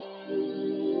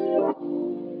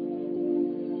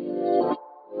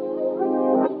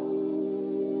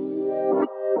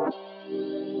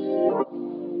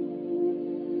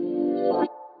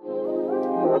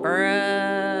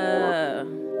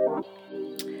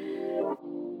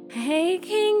Hey,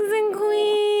 kings and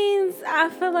queens. I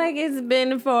feel like it's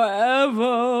been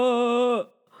forever.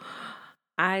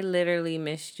 I literally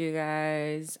missed you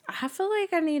guys. I feel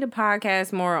like I need a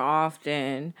podcast more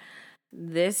often.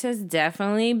 This has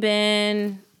definitely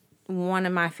been one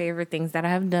of my favorite things that I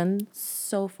have done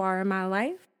so far in my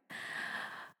life.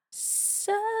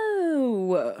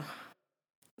 So,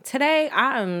 today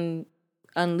I'm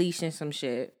unleashing some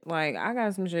shit. Like, I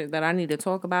got some shit that I need to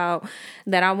talk about,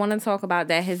 that I want to talk about,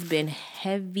 that has been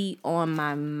heavy on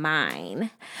my mind.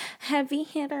 Heavy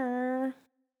hitter.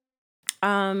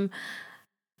 Um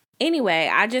anyway,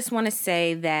 I just want to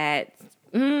say that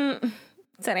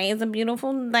today is a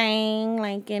beautiful day,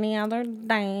 like any other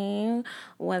day,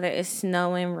 whether it's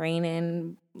snowing,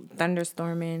 raining,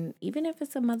 thunderstorming, even if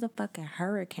it's a motherfucking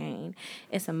hurricane.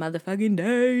 It's a motherfucking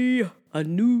day, a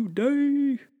new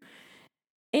day.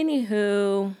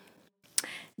 Anywho,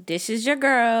 this is your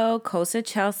girl, Kosa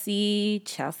Chelsea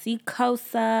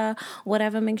Kosa,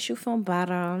 whatever makes you feel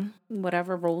better,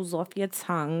 whatever rolls off your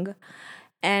tongue.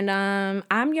 And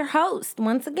I'm your host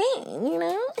once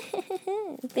again,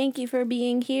 Thank you for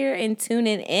being here and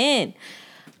tuning in.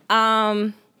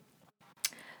 For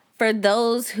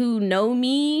those who know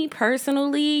me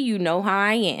personally, you know how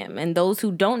I am. And those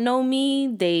who don't know me,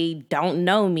 they don't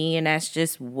know me, and that's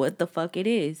just what the fuck it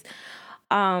is.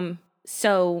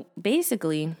 So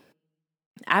basically,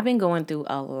 I've been going through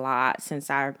a lot since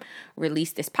I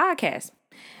released this podcast.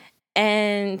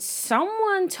 And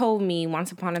someone told me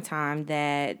once upon a time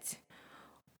that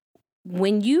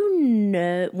when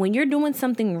you're doing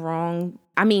something wrong,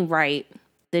 right,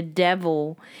 the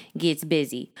devil gets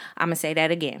busy. I'm going to say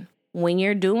that again. When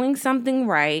you're doing something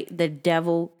right, the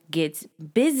devil gets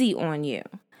busy on you.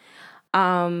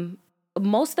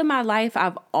 Most of my life,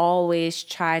 I've always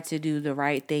tried to do the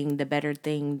right thing, the better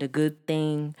thing, the good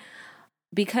thing,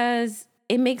 because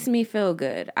it makes me feel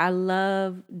good. I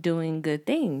love doing good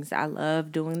things. I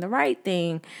love doing the right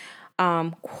thing,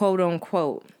 quote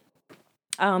unquote.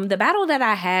 The battle that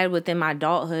I had within my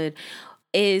adulthood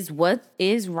is what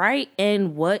is right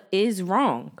and what is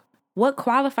wrong. What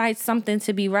qualifies something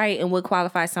to be right and what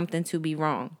qualifies something to be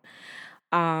wrong.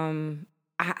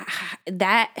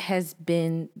 That has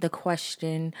been the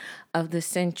question of the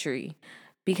century,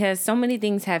 because so many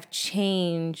things have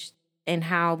changed in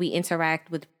how we interact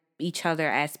with each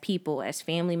other as people, as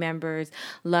family members,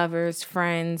 lovers,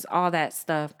 friends, all that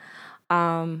stuff.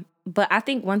 But I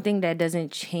think one thing that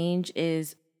doesn't change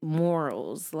is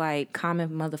morals, like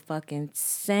common motherfucking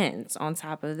sense on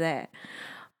top of that.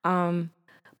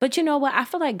 But you know what? I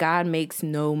feel like God makes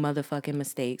no motherfucking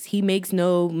mistakes. He makes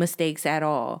no mistakes at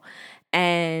all.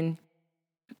 And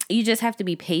you just have to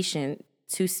be patient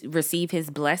to receive his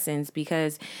blessings,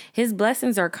 because his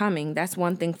blessings are coming. That's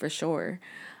one thing for sure.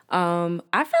 I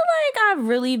feel like I've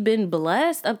really been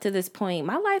blessed up to this point.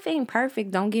 My life ain't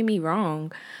perfect, don't get me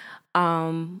wrong.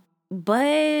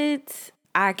 But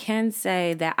I can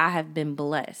say that I have been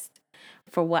blessed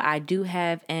for what I do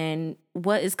have and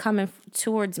what is coming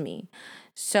towards me.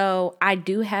 So I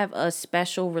do have a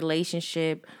special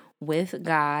relationship with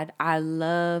God. I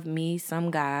love me some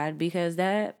God, because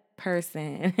that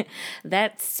person,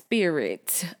 that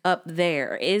spirit up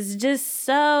there is just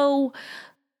so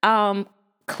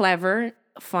clever,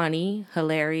 funny,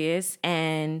 hilarious,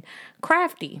 and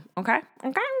crafty. Okay?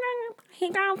 Okay. He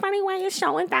got a funny way of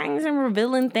showing things and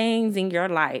revealing things in your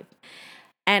life.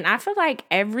 And I feel like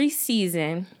every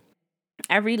season,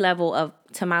 every level of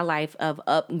to my life of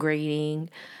upgrading,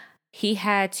 he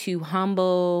had to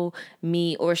humble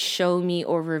me or show me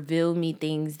or reveal me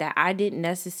things that I didn't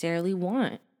necessarily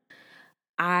want.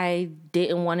 I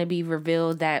didn't want to be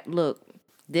revealed that, look,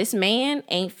 this man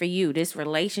ain't for you. This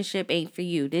relationship ain't for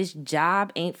you. This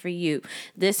job ain't for you.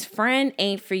 This friend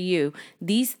ain't for you.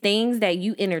 These things that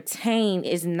you entertain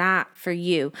is not for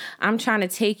you. I'm trying to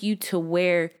take you to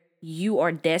where you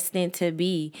are destined to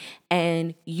be,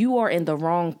 and you are in the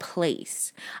wrong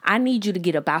place. I need you to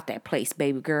get about that place,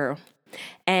 baby girl.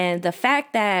 And the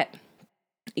fact that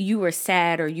you were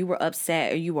sad or you were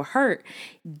upset or you were hurt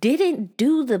didn't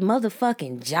do the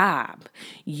motherfucking job.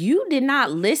 You did not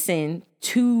listen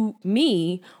to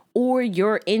me or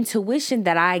your intuition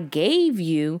that I gave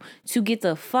you to get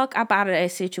the fuck up out of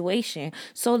that situation.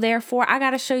 So therefore, I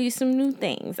got to show you some new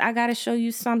things. I got to show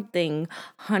you something,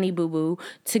 honey boo boo,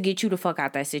 to get you the fuck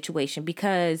out that situation,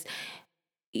 because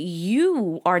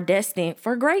you are destined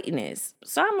for greatness.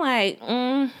 So I'm like,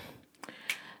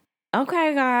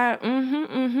 okay, God.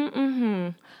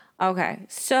 Okay.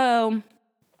 So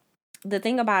the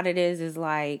thing about it is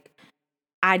like,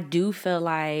 I do feel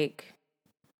like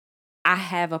I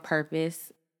have a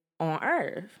purpose on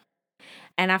earth.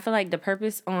 And I feel like the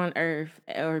purpose on earth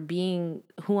or being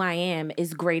who I am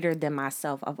is greater than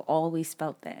myself. I've always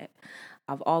felt that.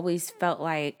 I've always felt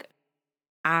like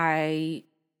I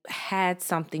had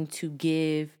something to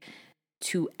give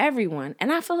to everyone.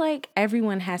 And I feel like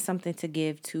everyone has something to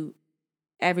give to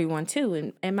everyone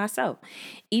too, and myself.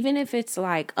 Even if it's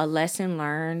like a lesson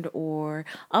learned or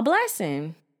a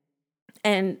blessing.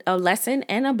 And a lesson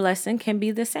and a blessing can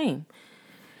be the same.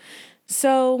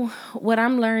 So, what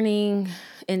I'm learning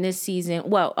in this season,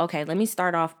 well, okay, let me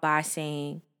start off by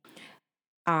saying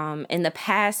in the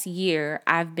past year,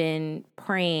 I've been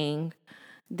praying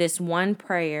this one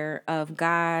prayer of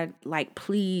God, like,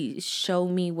 please show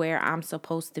me where I'm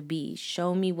supposed to be.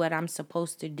 Show me what I'm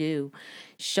supposed to do.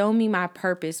 Show me my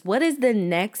purpose. What is the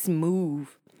next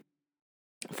move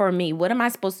for me? What am I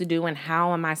supposed to do and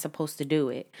how am I supposed to do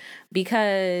it?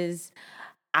 Because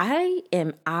I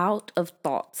am out of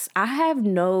thoughts. I have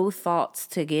no thoughts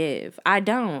to give. I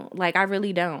don't. Like, I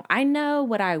really don't. I know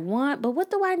what I want, but what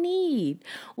do I need?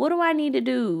 What do I need to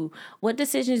do? What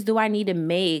decisions do I need to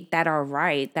make that are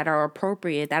right, that are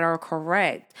appropriate, that are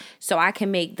correct, so I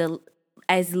can make the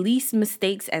as least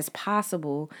mistakes as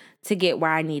possible to get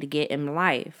where I need to get in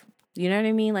life? You know what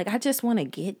I mean? Like, I just want to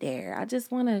get there. I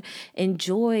just want to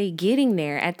enjoy getting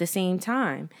there at the same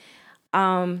time.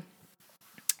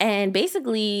 And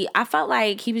basically, I felt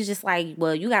like he was just like,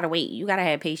 well, you got to wait. You got to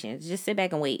have patience. Just sit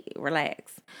back and wait.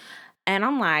 Relax. And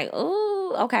I'm like,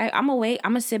 oh, okay. I'm going to wait.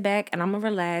 I'm going to sit back and I'm going to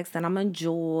relax and I'm going to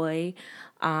enjoy.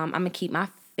 I'm going to keep my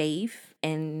faith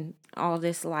in all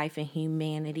this life and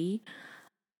humanity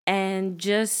and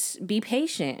just be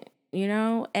patient, you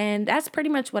know? And that's pretty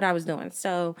much what I was doing.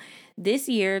 So this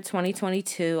year,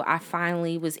 2022, I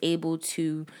finally was able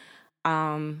to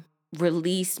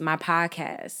release my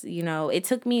podcast. You know, it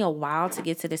took me a while to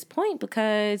get to this point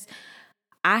because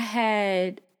I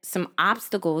had some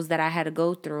obstacles that I had to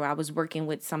go through. I was working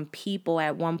with some people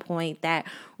at one point that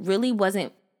really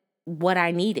wasn't what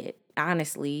I needed.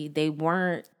 Honestly, they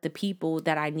weren't the people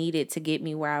that I needed to get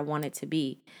me where I wanted to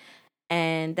be.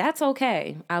 And that's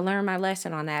okay. I learned my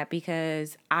lesson on that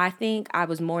because I think I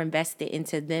was more invested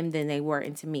into them than they were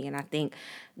into me. And I think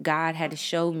God had to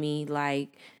show me,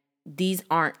 like, these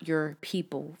aren't your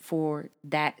people for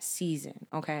that season,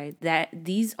 okay? That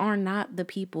these are not the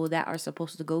people that are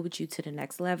supposed to go with you to the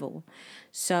next level.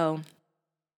 So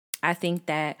I think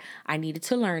that I needed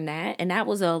to learn that, and that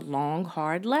was a long,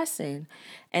 hard lesson.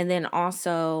 And then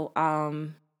also, I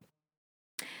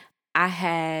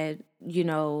had,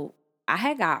 I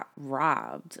had got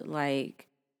robbed. Like,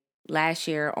 last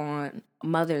year on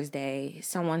Mother's Day,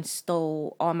 someone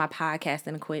stole all my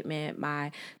podcasting equipment,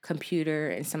 my computer,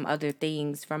 and some other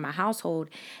things from my household.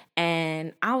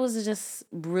 And I was just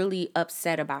really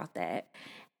upset about that.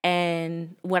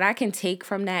 And what I can take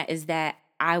from that is that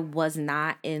I was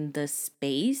not in the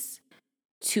space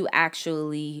to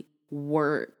actually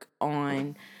work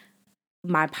on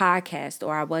my podcast,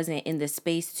 or I wasn't in the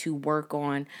space to work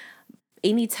on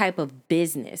any type of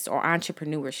business or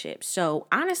entrepreneurship. So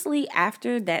honestly,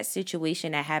 after that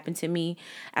situation that happened to me,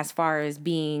 as far as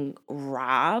being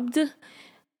robbed,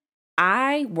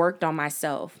 I worked on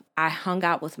myself. I hung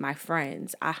out with my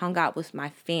friends. I hung out with my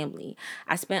family.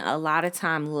 I spent a lot of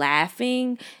time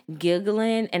laughing,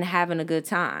 giggling, and having a good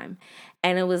time.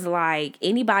 And it was like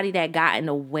anybody that got in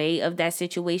the way of that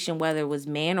situation, whether it was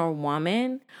man or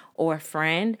woman or a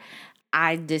friend,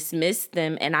 I dismissed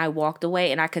them and I walked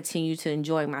away and I continued to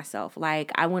enjoy myself. Like,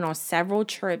 I went on several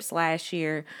trips last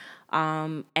year,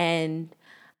 and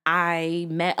I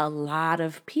met a lot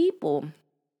of people.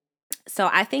 So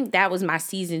I think that was my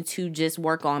season to just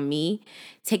work on me,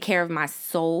 take care of my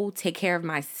soul, take care of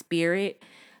my spirit,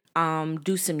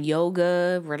 do some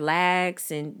yoga,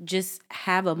 relax, and just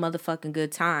have a motherfucking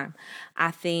good time.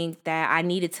 I think that I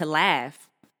needed to laugh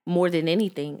more than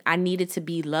anything. I needed to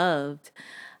be loved.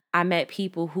 I met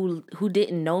people who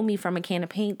didn't know me from a can of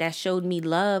paint that showed me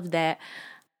love that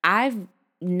I've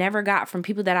never got from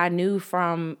people that I knew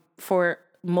from for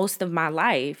most of my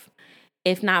life,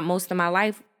 if not most of my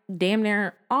life, damn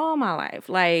near all my life,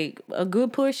 like a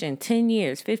good push in 10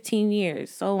 years, 15 years,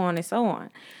 so on and so on.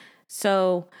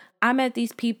 So I met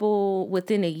these people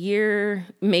within a year,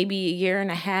 maybe a year and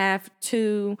a half,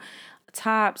 two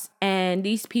tops, and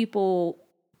these people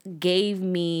gave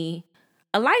me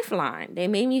a lifeline. They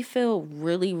made me feel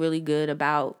really, really good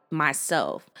about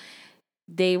myself.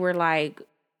 They were like,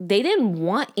 they didn't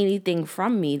want anything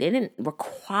from me. They didn't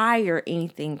require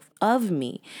anything of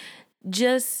me.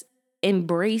 Just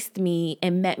embraced me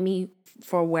and met me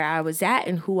for where I was at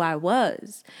and who I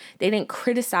was. They didn't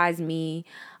criticize me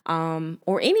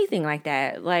or anything like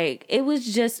that. Like, it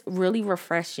was just really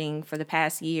refreshing for the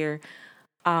past year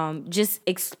just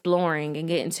exploring and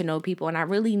getting to know people. And I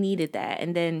really needed that.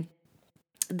 And then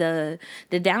the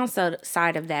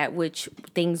downside of that, which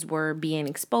things were being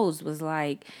exposed, was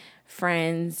like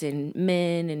friends and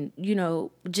men and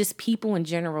just people in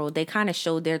general. They kind of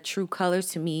showed their true colors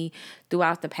to me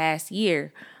throughout the past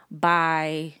year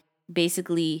by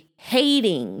basically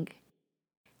hating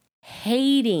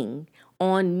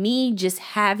on me just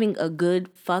having a good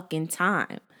fucking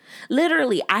time.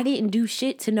 Literally, I didn't do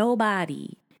shit to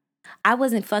nobody. I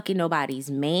wasn't fucking nobody's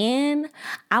man.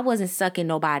 I wasn't sucking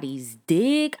nobody's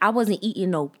dick. I wasn't eating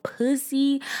no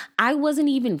pussy. I wasn't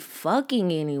even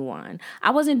fucking anyone. I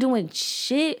wasn't doing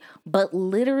shit but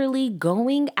literally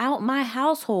going out my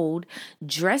household,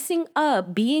 dressing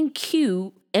up, being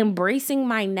cute, embracing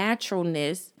my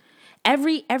naturalness.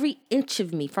 Every inch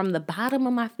of me, from the bottom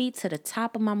of my feet to the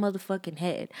top of my motherfucking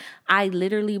head, I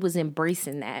literally was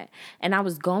embracing that. And I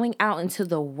was going out into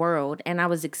the world and I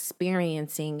was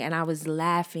experiencing and I was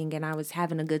laughing and I was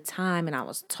having a good time and I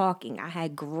was talking. I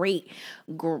had great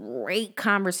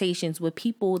conversations with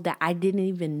people that I didn't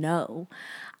even know.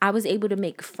 I was able to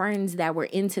make friends that were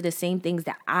into the same things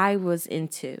that I was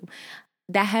into,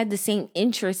 that had the same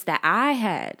interests that I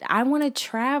had. I want to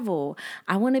travel.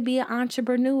 I want to be an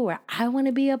entrepreneur. I want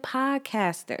to be a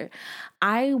podcaster.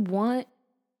 I want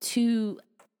to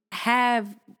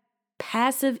have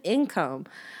passive income.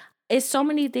 It's so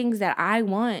many things that I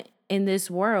want in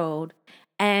this world.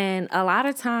 And a lot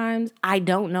of times I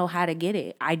don't know how to get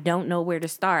it. I don't know where to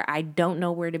start. I don't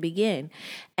know where to begin.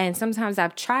 And sometimes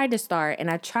I've tried to start and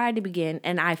I tried to begin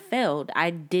and I failed.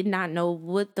 I did not know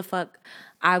what the fuck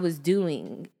I was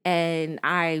doing. And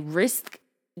I risked,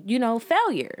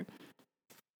 failure.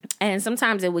 And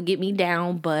sometimes it would get me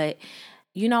down, but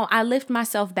I lift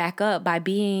myself back up by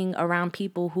being around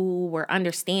people who were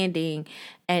understanding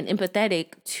and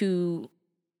empathetic to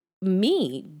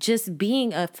me, just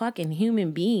being a fucking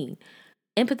human being,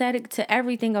 empathetic to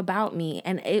everything about me.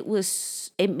 And it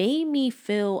made me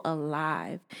feel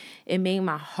alive. It made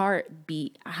my heart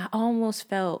beat. I almost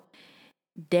felt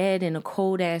dead in a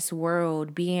cold ass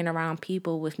world, being around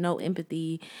people with no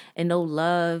empathy and no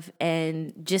love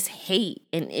and just hate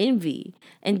and envy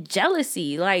and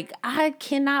jealousy. Like, I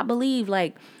cannot believe,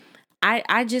 like, I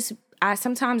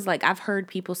sometimes, like, I've heard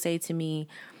people say to me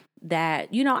that,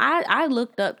 I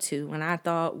looked up to and I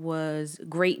thought was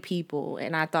great people.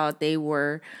 And I thought they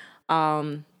were,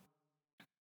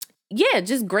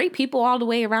 just great people all the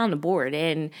way around the board.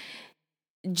 And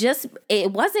just,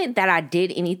 it wasn't that I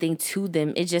did anything to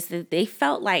them. It's just that they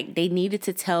felt like they needed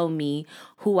to tell me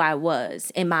who I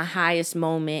was in my highest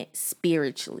moment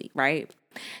spiritually, right?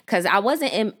 Because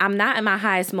I'm not in my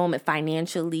highest moment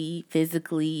financially,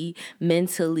 physically,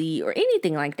 mentally, or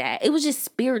anything like that. It was just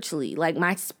spiritually. Like,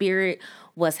 my spirit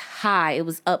was high. It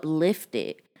was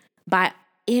uplifted by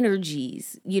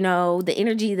energies. The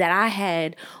energy that I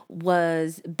had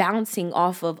was bouncing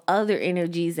off of other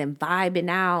energies and vibing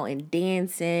out and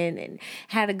dancing and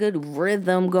had a good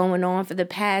rhythm going on for the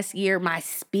past year. My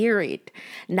spirit,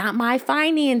 not my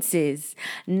finances,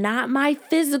 not my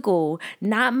physical,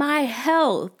 not my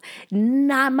health,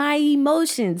 not my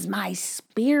emotions, my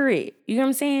spirit. You know what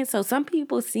I'm saying? So some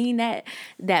people seen that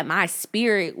my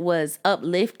spirit was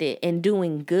uplifted and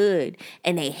doing good,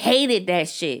 and they hated that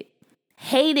shit.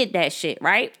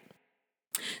 Right?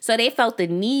 So they felt the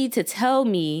need to tell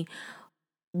me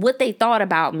what they thought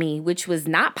about me, which was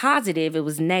not positive, it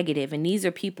was negative. And these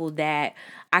are people that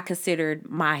I considered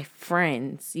my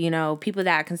friends, people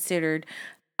that I considered,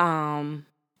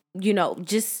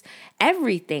 just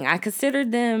everything. I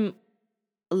considered them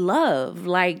love,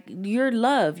 like, your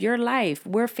love, your life,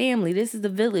 we're family. This is the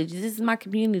village. This is my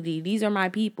community. These are my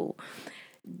people.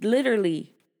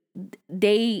 Literally,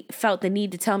 they felt the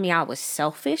need to tell me I was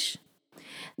selfish,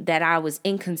 that I was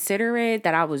inconsiderate,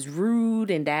 that I was rude,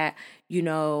 and that,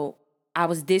 I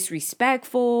was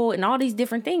disrespectful and all these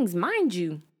different things. Mind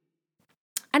you,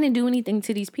 I didn't do anything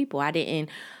to these people. I didn't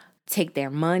take their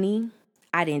money.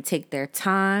 I didn't take their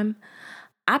time.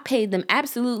 I paid them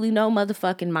absolutely no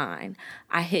motherfucking mind.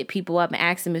 I hit people up and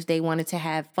asked them if they wanted to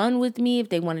have fun with me, if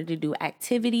they wanted to do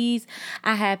activities.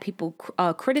 I had people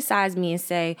criticize me and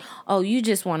say, oh, you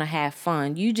just want to have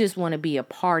fun. You just want to be a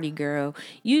party girl.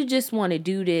 You just want to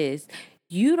do this.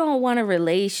 You don't want a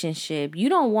relationship. You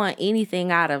don't want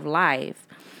anything out of life.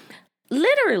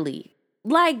 Literally.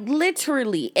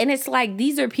 And it's like,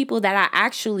 these are people that I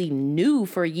actually knew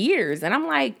for years. And I'm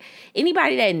like,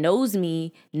 anybody that knows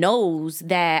me knows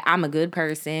that I'm a good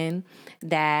person,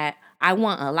 that I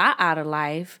want a lot out of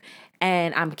life,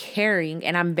 and I'm caring,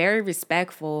 and I'm very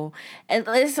respectful. And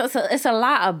it's a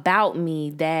lot about me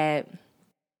that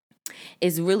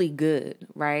is really good,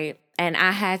 right? And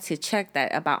I had to check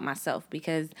that about myself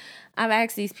because I've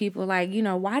asked these people, like,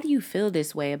 why do you feel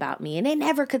this way about me? And they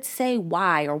never could say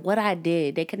why or what I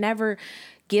did. They could never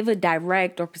give a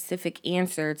direct or specific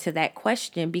answer to that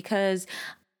question because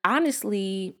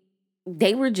honestly,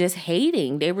 they were just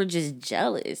hating. They were just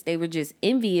jealous. They were just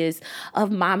envious of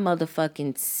my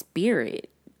motherfucking spirit.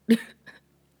 Isn't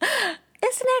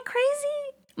that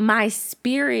crazy? My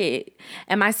spirit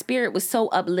was so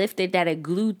uplifted that it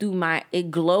glowed through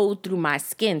my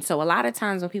skin. So a lot of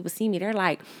times when people see me, they're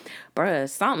like, bruh,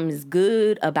 something's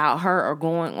good about her or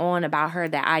going on about her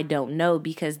that I don't know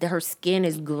because her skin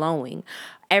is glowing.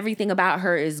 Everything about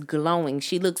her is glowing.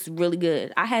 She looks really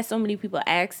good. I had so many people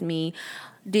ask me,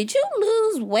 did you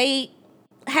lose weight?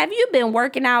 Have you been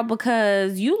working out?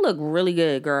 Because you look really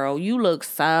good, girl. You look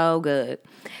so good.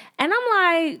 And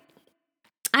I'm like,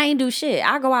 I ain't do shit.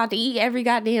 I go out to eat every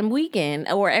goddamn weekend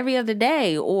or every other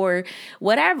day or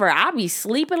whatever. I be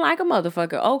sleeping like a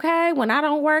motherfucker, okay? When I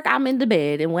don't work, I'm in the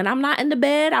bed. And when I'm not in the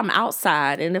bed, I'm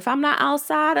outside. And if I'm not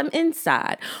outside, I'm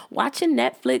inside. Watching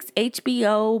Netflix,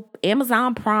 HBO,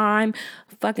 Amazon Prime,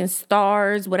 fucking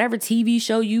Stars, whatever TV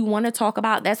show you want to talk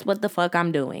about, that's what the fuck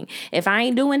I'm doing. If I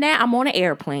ain't doing that, I'm on an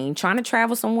airplane trying to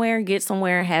travel somewhere, get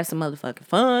somewhere, and have some motherfucking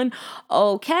fun.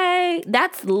 Okay?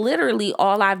 That's literally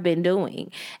all I've been doing.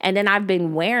 And then I've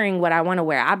been wearing what I want to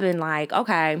wear. I've been like,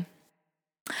 okay,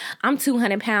 I'm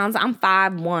 200 pounds. I'm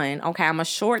 5'1". Okay, I'm a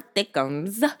short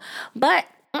thickums. But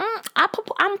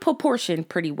I'm proportioned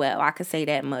pretty well. I could say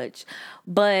that much.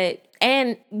 But,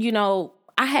 and,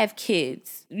 I have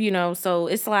kids, so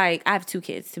it's like I have 2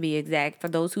 kids to be exact, for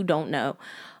those who don't know.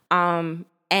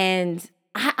 And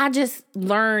I just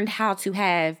learned how to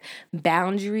have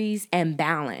boundaries and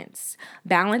balance.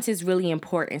 Balance is really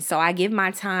important. So I give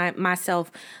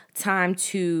myself time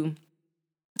to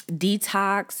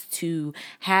detox, to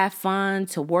have fun,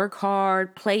 to work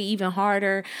hard, play even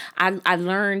harder. I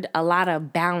learned a lot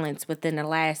of balance within the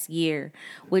last year,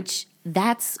 which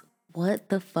that's what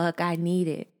the fuck I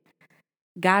needed.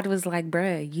 God was like,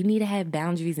 bruh, you need to have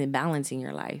boundaries and balance in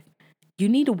your life. You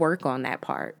need to work on that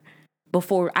part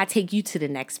before I take you to the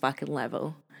next fucking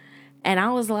level. And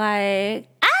I was like,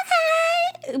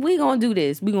 okay, we gonna do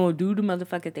this. We gonna do the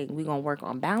motherfucking thing. We gonna work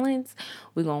on balance.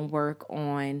 We gonna work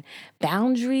on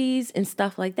boundaries and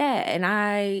stuff like that. And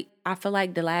I feel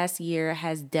like the last year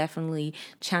has definitely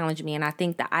challenged me. And I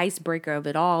think the icebreaker of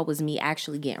it all was me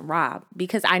actually getting robbed,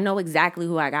 because I know exactly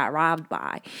who I got robbed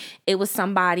by. It was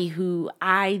somebody who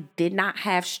I did not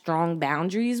have strong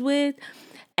boundaries with.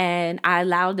 And I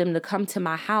allowed them to come to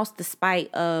my house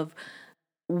despite of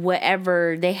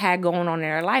whatever they had going on in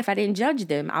their life. I didn't judge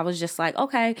them. I was just like,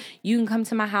 okay, you can come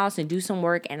to my house and do some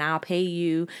work and I'll pay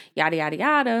you, yada, yada,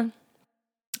 yada,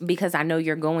 because I know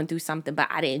you're going through something. But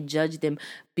I didn't judge them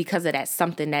because of that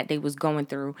something that they was going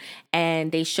through.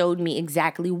 And they showed me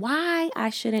exactly why I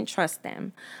shouldn't trust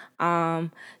them.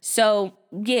 So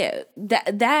yeah,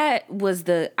 that was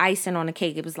the icing on the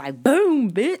cake. It was like,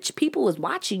 boom, bitch. People was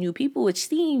watching you. People was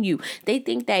seeing you. They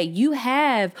think that you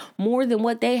have more than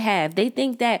what they have. They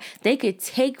think that they could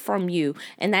take from you,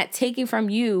 and that taking from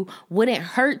you wouldn't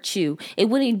hurt you. It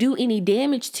wouldn't do any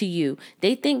damage to you.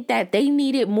 They think that they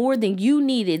needed more than you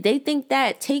needed. They think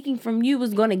that taking from you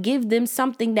was going to give them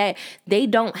something that they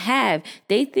don't have.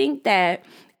 They think that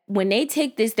when they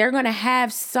take this, they're going to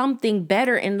have something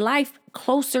better in life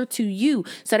closer to you.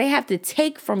 So they have to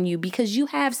take from you because you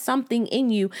have something in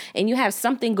you and you have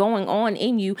something going on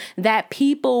in you that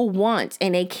people want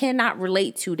and they cannot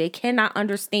relate to. They cannot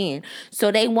understand.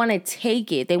 So they want to take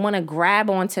it. They want to grab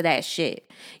onto that shit.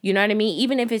 You know what I mean?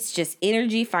 Even if it's just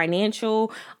energy,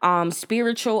 financial,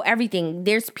 spiritual, everything.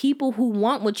 There's people who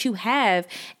want what you have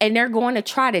and they're going to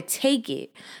try to take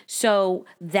it. So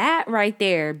that right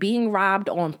there, being robbed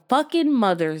on fucking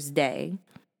Mother's Day,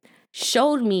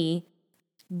 showed me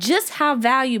just how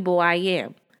valuable I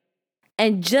am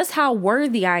and just how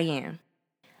worthy I am.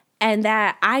 And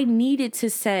that I needed to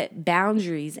set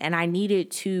boundaries and I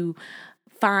needed to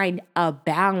find a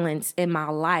balance in my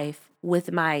life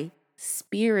with my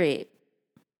spirit.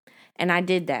 And I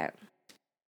did that.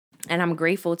 And I'm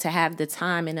grateful to have the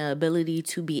time and the ability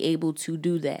to be able to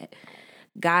do that.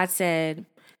 God said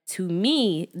to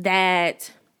me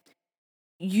that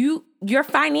your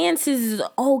finances is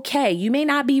okay. You may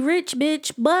not be rich,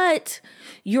 bitch, but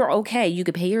you're okay. You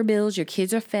can pay your bills. Your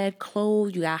kids are fed,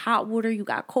 clothed. You got hot water. You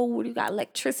got cold water. You got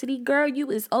electricity. Girl, you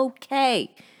is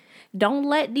okay. Don't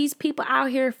let these people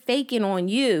out here faking on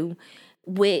you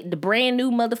with the brand new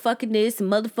motherfucking this,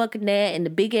 motherfucking that, and the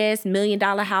big ass $1 million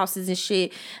houses and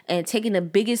shit, and taking the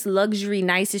biggest luxury,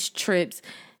 nicest trips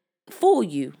fool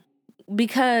you,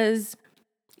 because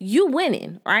you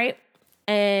winning, right?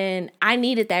 And I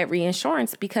needed that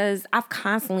reassurance because I've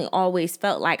constantly always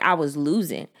felt like I was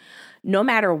losing. No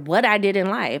matter what I did in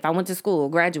life, I went to school,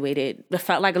 graduated,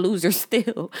 felt like a loser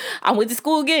still. I went to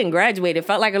school again, graduated,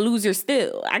 felt like a loser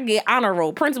still. I get honor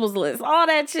roll, principal's list, all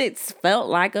that shit felt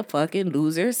like a fucking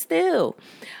loser still.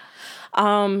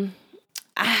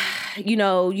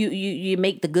 You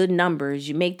make the good numbers,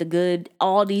 you make the good,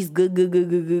 all these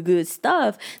good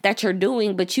stuff that you're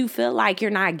doing, but you feel like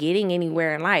you're not getting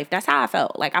anywhere in life. That's how I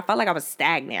felt. Like, I felt like I was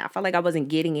stagnant. I felt like I wasn't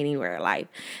getting anywhere in life.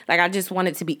 Like, I just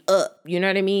wanted to be up. You know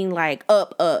what I mean? Like,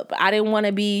 up. I didn't want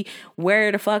to be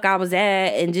where the fuck I was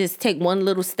at and just take one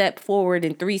little step forward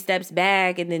and 3 steps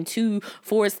back and then 2,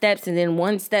 4 steps and then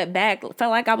 1 step back.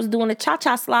 Felt like I was doing a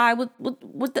cha-cha slide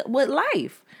with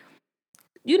life.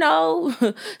 You know,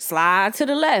 slide to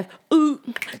the left, ooh,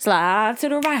 slide to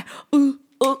the right, ooh,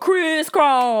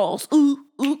 crisscross, ooh,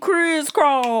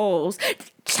 crisscross.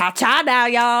 Cha-cha now,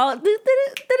 y'all.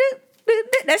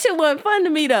 That shit wasn't fun to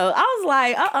me, though. I was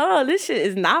like, this shit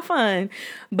is not fun.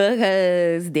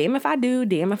 Because damn if I do,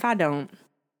 damn if I don't.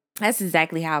 That's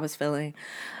exactly how I was feeling.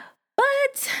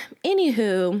 But,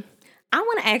 anywho, I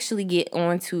want to actually get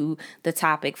on to the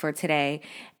topic for today.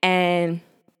 And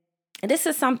this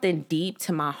is something deep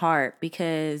to my heart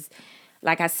because,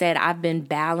 like I said, I've been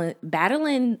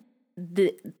battling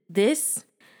this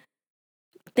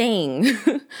thing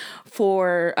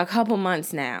for a couple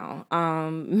months now,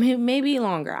 maybe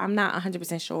longer. I'm not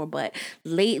 100% sure, but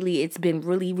lately it's been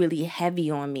really, really heavy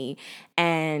on me,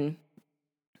 and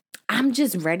I'm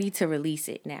just ready to release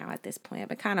it now at this point. I've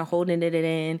been kind of holding it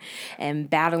in and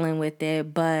battling with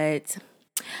it, but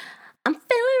I'm feeling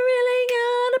really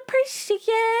unappreciated,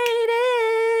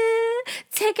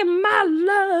 taking my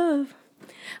love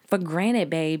for granted,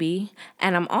 baby.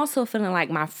 And I'm also feeling like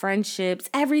my friendships,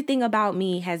 everything about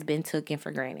me has been taken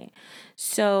for granted.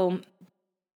 So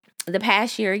the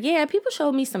past year, yeah, people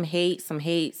showed me some hate, some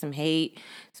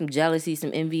jealousy,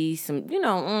 some envy, some,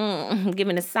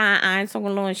 giving a side eye, some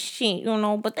little shit,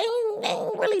 but they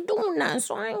ain't really doing nothing.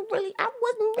 So I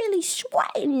wasn't really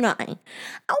sweating nothing.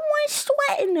 I wasn't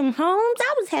sweating them, homes.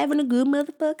 I was having a good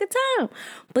motherfucking time.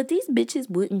 But these bitches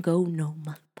wouldn't go no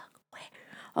motherfucking way.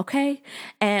 Okay?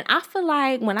 And I feel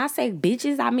like when I say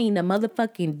bitches, I mean the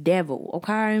motherfucking devil,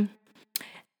 okay?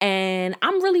 And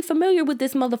I'm really familiar with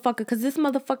this motherfucker because this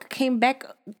motherfucker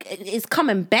is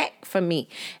coming back for me.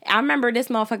 I remember this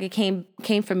motherfucker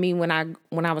came for me when I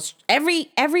was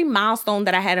every milestone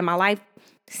that I had in my life,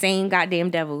 same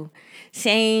goddamn devil,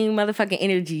 same motherfucking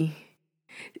energy,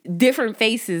 different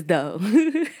faces though.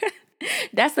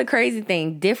 That's the crazy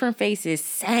thing. Different faces,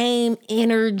 same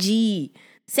energy,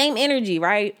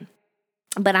 right?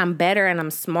 But I'm better and I'm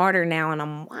smarter now and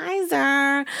I'm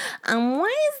wiser.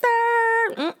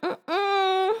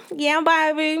 Yeah,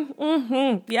 baby.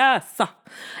 Yes.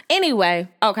 Anyway,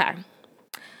 okay.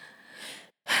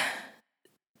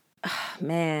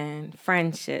 Man,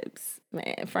 friendships.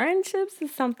 Man, friendships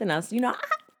is something else.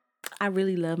 I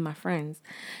really love my friends.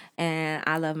 And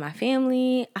I love my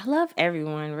family. I love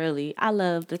everyone, really. I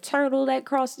love the turtle that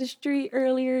crossed the street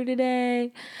earlier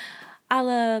today. I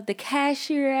love the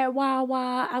cashier at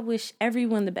Wawa. I wish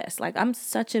everyone the best. Like, I'm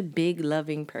such a big,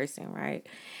 loving person, right?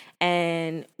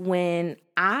 And when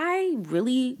I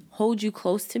really hold you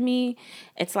close to me,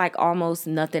 it's like almost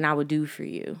nothing I would do for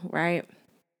you, right?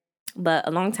 But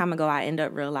a long time ago, I ended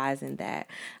up realizing that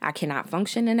I cannot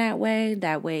function in that way.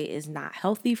 That way is not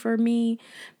healthy for me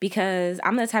because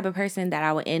I'm the type of person that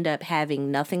I would end up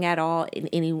having nothing at all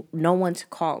and no one to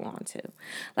call on to.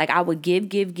 Like, I would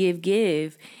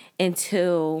give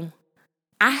until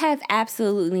I have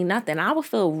absolutely nothing. I would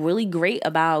feel really great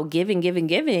about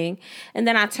giving. And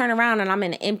then I turn around and I'm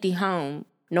in an empty home.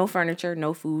 No furniture,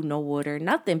 no food, no water,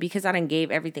 nothing because I done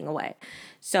gave everything away.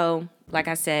 So, like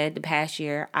I said, the past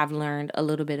year, I've learned a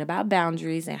little bit about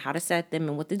boundaries and how to set them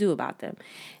and what to do about them.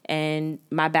 And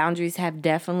my boundaries have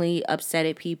definitely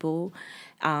upsetted people,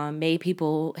 made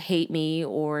people hate me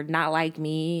or not like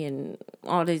me and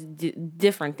all these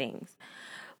different things.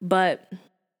 But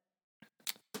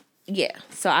yeah,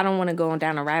 so I don't want to go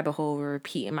down a rabbit hole or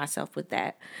repeating myself with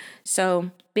that.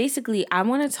 So basically, I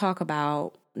want to talk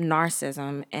about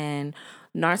narcissism and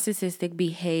narcissistic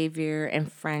behavior and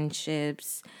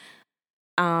friendships.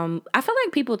 I feel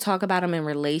like people talk about them in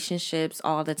relationships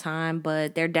all the time,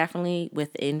 but they're definitely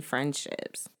within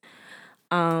friendships.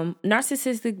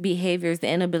 Narcissistic behavior is the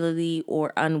inability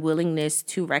or unwillingness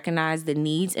to recognize the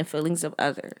needs and feelings of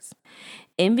others,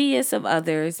 envious of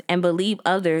others, and believe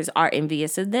others are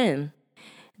envious of them.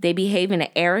 They behave in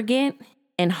an arrogant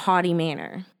and haughty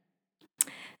manner.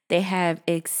 They have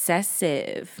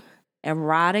excessive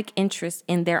erotic interest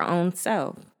in their own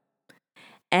self.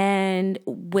 And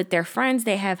with their friends,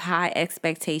 they have high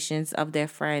expectations of their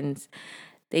friends.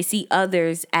 They see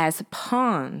others as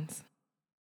pawns.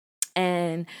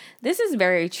 And this is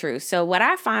very true. So, what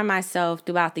I find myself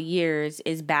throughout the years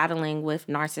is battling with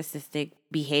narcissistic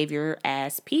behavior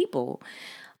as people.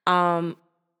 Um,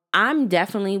 I'm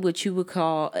definitely what you would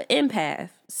call an empath.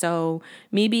 So,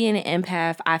 me being an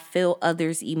empath, I feel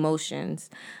others' emotions.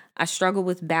 I struggle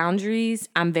with boundaries.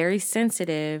 I'm very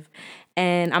sensitive,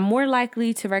 and I'm more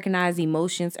likely to recognize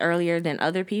emotions earlier than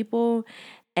other people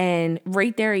and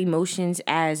rate their emotions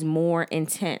as more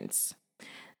intense.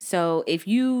 So if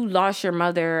you lost your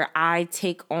mother, I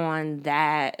take on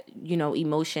that,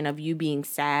 emotion of you being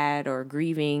sad or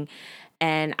grieving.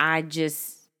 And I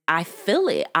feel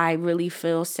it. I really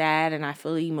feel sad and I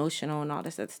feel emotional and all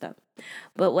this other stuff.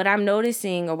 But what I'm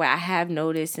noticing, or what I have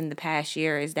noticed in the past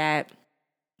year, is that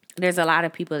there's a lot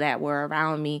of people that were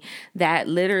around me that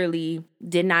literally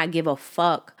did not give a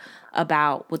fuck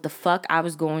about what the fuck I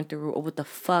was going through or what the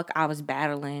fuck I was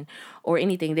battling or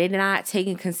anything. They did not take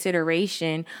in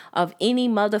consideration of any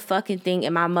motherfucking thing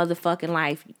in my motherfucking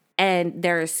life. And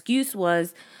their excuse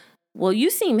was, well, you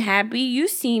seem happy. You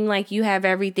seem like you have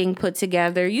everything put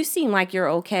together. You seem like you're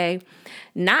okay.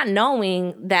 Not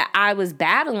knowing that I was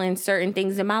battling certain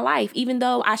things in my life. Even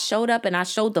though I showed up and I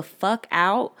showed the fuck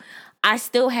out, I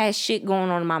still had shit going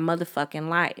on in my motherfucking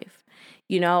life.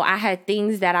 I had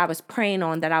things that I was praying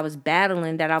on, that I was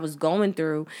battling, that I was going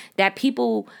through, that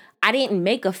people, I didn't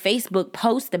make a Facebook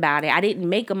post about it. I didn't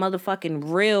make a motherfucking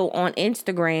reel on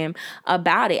Instagram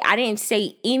about it. I didn't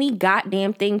say any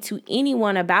goddamn thing to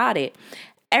anyone about it.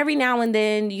 Every now and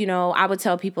then, I would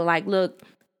tell people like, look,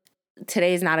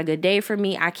 today's not a good day for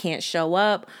me. I can't show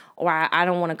up, or I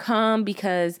don't want to come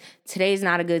because today's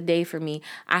not a good day for me.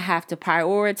 I have to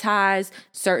prioritize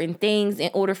certain things in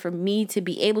order for me to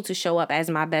be able to show up as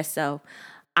my best self.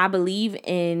 I believe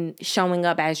in showing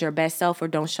up as your best self or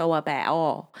don't show up at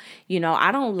all.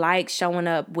 I don't like showing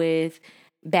up with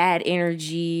bad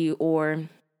energy or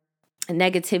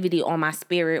negativity on my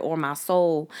spirit or my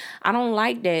soul. I don't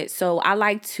like that. So I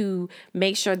like to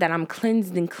make sure that I'm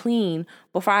cleansed and clean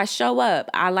before I show up.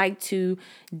 I like to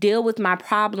deal with my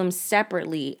problems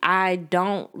separately. I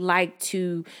don't like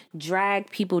to drag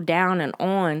people down and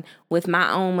on with my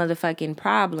own motherfucking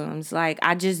problems. Like,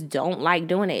 I just don't like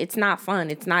doing it. It's not fun.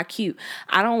 It's not cute.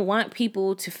 I don't want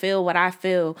people to feel what I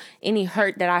feel, any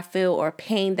hurt that I feel or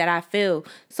pain that I feel.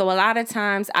 So a lot of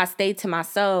times I stay to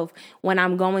myself when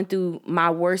I'm going through my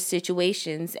worst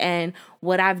situations. And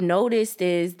what I've noticed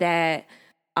is that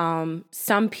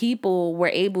some people were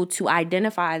able to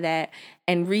identify that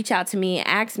and reach out to me and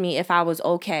ask me if I was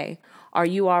okay. Are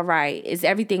you all right? Is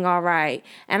everything all right?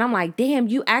 And I'm like, damn,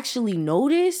 you actually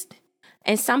noticed?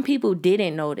 And some people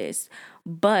didn't notice.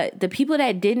 But the people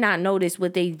that did not notice,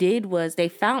 what they did was they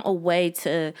found a way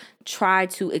to try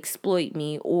to exploit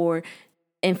me or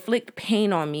inflict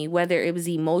pain on me, whether it was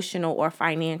emotional or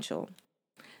financial.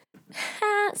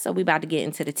 So we about to get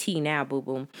into the tea now,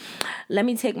 boo-boo. Let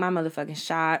me take my motherfucking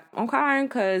shot, okay?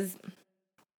 Because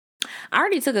I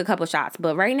already took a couple shots,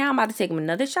 but right now I'm about to take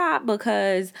another shot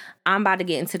because I'm about to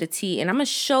get into the tea. And I'm going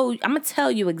to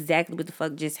tell you exactly what the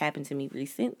fuck just happened to me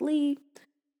recently.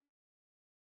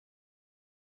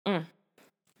 Ooh.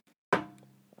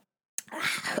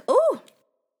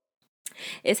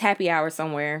 It's happy hour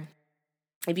somewhere.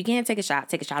 If you can't take a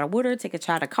shot of water, take a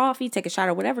shot of coffee, take a shot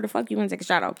of whatever the fuck you want to take a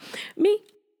shot of. Me,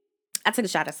 I took a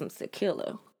shot of some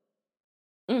tequila.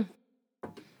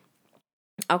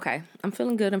 Okay, I'm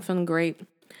feeling good. I'm feeling great.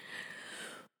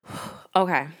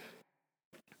 Okay.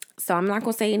 So I'm not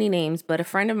going to say any names, but a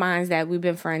friend of mine's that we've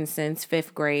been friends since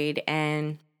 5th grade,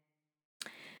 and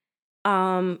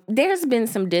there's been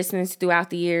some distance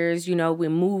throughout the years,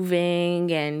 with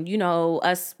moving and,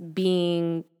 us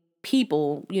being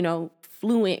people,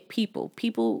 fluent people.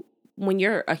 People, when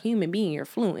you're a human being, you're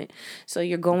fluent. So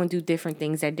you're going through different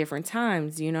things at different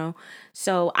times,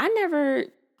 So I never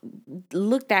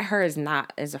looked at her as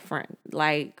a friend.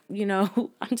 Like, I'm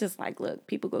just like, look,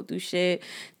 people go through shit.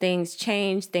 Things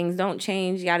change. Things don't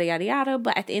change, yada, yada, yada.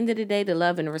 But at the end of the day, the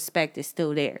love and respect is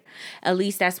still there. At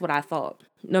least that's what I thought,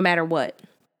 no matter what.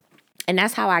 And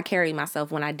that's how I carry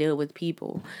myself when I deal with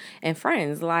people and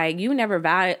friends. Like, you never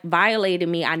violated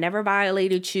me. I never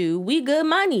violated you. We good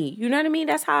money. You know what I mean?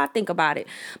 That's how I think about it.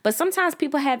 But sometimes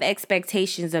people have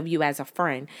expectations of you as a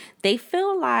friend. They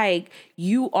feel like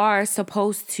you are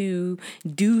supposed to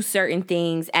do certain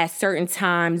things at certain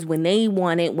times when they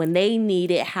want it, when they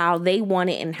need it, how they want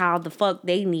it, and how the fuck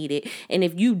they need it. And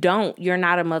if you don't, you're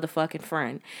not a motherfucking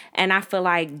friend. And I feel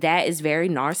like that is very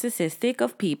narcissistic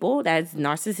of people. That's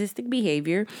narcissistic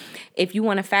behavior. If you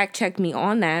want to fact check me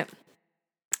on that,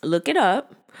 Look it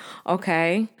up.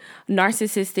 Okay.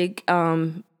 Narcissistic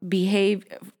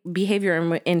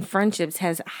behavior in friendships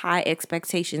has high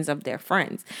expectations of their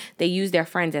friends. They use their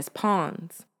friends as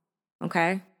pawns.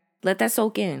 Okay. Let that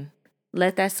soak in.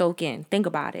 Let that soak in. Think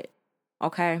about it.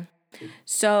 Okay.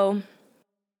 So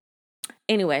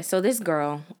anyway, so this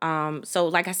girl, so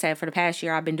like I said, for the past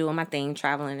year, I've been doing my thing,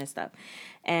 traveling and stuff.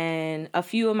 And a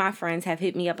few of my friends have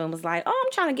hit me up and was like, oh,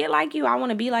 I'm trying to get like you. I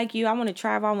want to be like you. I want to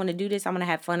travel. I want to do this. I want to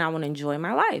have fun. I want to enjoy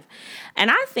my life.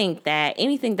 And I think that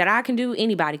anything that I can do,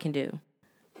 anybody can do.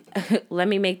 Let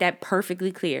me make that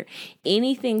perfectly clear.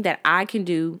 Anything that I can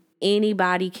do,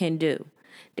 anybody can do.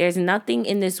 There's nothing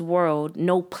in this world,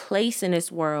 no place in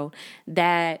this world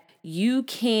that you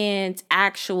can't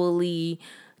actually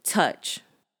touch.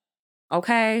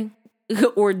 Okay?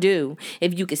 Or do.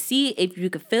 If you could see it, if you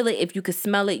could feel it, if you could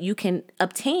smell it, you can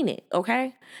obtain it.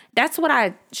 Okay? That's what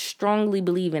I strongly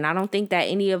believe in. I don't think that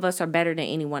any of us are better than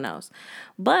anyone else.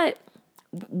 But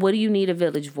what do you need a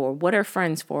village for? What are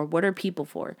friends for? What are people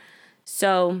for?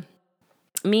 So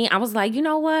I was like, you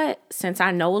know what? Since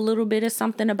I know a little bit of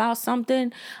something about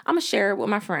something, I'm gonna share it with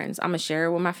my friends. I'm gonna share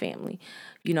it with my family.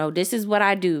 You know, this is what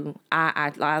I do.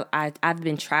 I've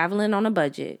been traveling on a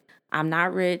budget. I'm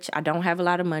not rich. I don't have a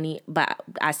lot of money, but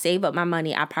I save up my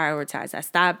money. I prioritize. I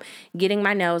stop getting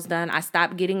my nails done. I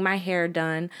stopped getting my hair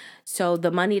done. So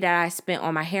the money that I spent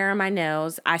on my hair and my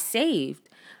nails, I saved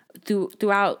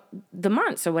throughout the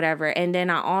months or whatever. And then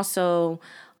I also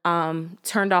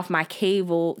turned off my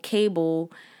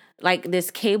cable, like this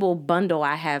cable bundle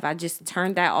I have. I just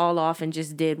turned that all off and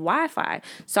just did Wi-Fi.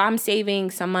 So I'm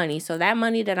saving some money. So that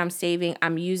money that I'm saving,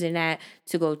 I'm using that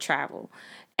to go travel.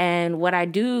 And what I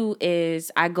do is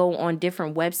I go on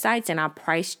different websites and I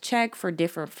price check for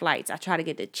different flights. I try to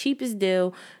get the cheapest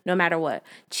deal no matter what.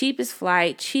 Cheapest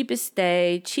flight, cheapest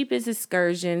stay, cheapest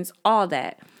excursions, all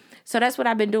that. So that's what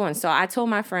I've been doing. So I told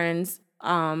my friends,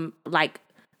 like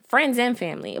friends and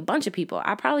family, a bunch of people.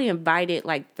 I probably invited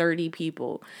like 30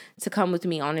 people to come with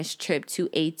me on this trip to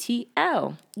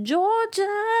ATL, Georgia.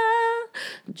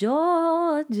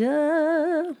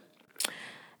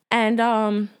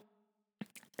 And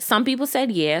some people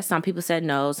said yes, some people said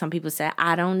no, some people said,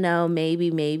 I don't know, maybe.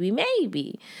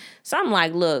 So I'm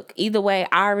like, look, either way,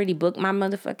 I already booked my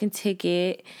motherfucking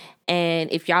ticket.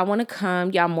 And if y'all want to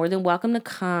come, y'all more than welcome to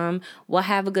come. We'll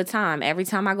have a good time. Every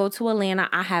time I go to Atlanta,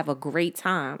 I have a great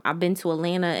time. I've been to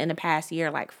Atlanta in the past year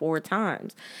like 4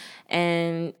 times.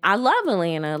 And I love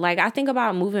Atlanta. Like, I think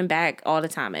about moving back all the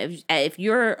time. If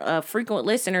you're a frequent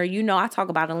listener, you know I talk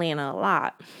about Atlanta a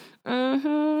lot.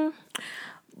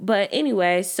 But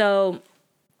anyway, so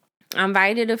I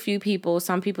invited a few people.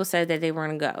 Some people said that they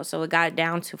weren't going to go. So it got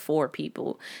down to 4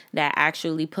 people that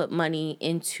actually put money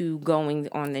into going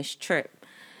on this trip.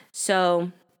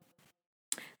 So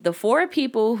the 4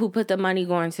 people who put the money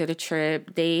going to the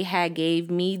trip, they had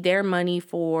gave me their money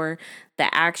for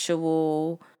the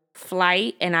actual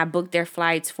flight, and I booked their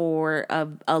flights for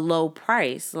a low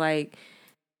price. Like,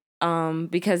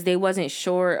 because they wasn't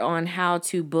sure on how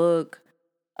to book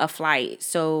a flight.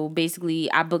 So basically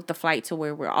I booked the flight to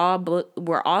where we're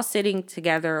all sitting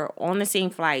together on the same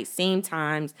flight, same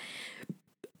times.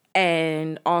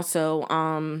 And also,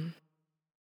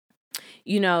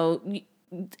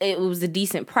 it was a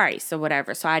decent price or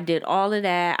whatever. So I did all of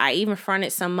that. I even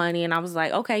fronted some money and I was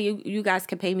like, okay, you guys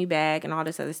can pay me back and all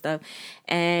this other stuff.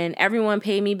 And everyone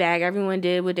paid me back. Everyone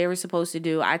did what they were supposed to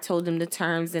do. I told them the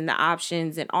terms and the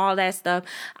options and all that stuff.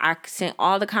 I sent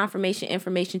all the confirmation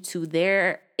information to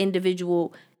their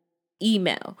individual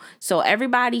email. So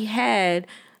everybody had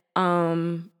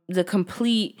the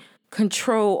complete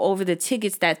control over the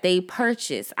tickets that they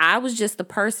purchased. I was just the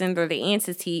person or the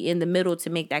entity in the middle to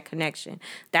make that connection.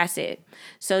 That's it.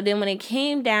 So then when it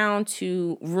came down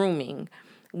to rooming,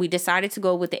 we decided to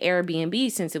go with the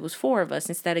Airbnb since it was 4 of us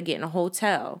instead of getting a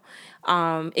hotel.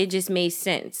 It just made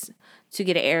sense to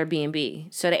get an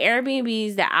Airbnb. So the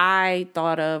Airbnbs that I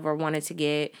thought of or wanted to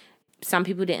get, some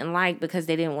people didn't like because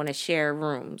they didn't want to share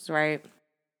rooms, right?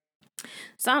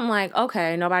 So I'm like,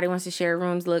 okay, nobody wants to share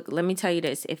rooms. Look, let me tell you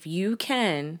this. If you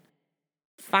can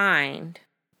find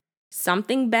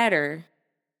something better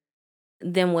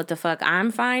than what the fuck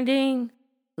I'm finding,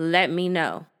 let me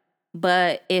know.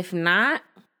 But if not,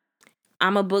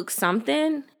 I'm going to book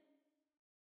something.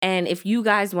 And if you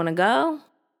guys want to go,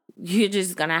 you're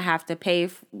just going to have to pay.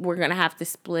 We're going to have to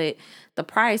split the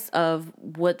price of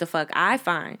what the fuck I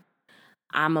find.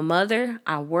 I'm a mother,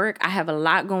 I work, I have a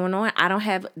lot going on. I don't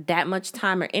have that much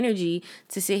time or energy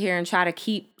to sit here and try to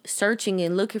keep searching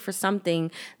and looking for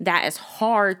something that is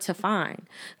hard to find.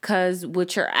 Because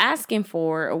what you're asking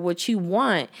for or what you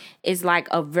want is like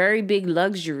a very big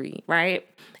luxury, right?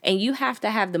 And you have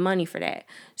to have the money for that.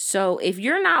 So if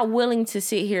you're not willing to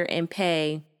sit here and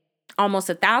pay almost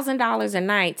 $1,000 a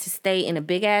night to stay in a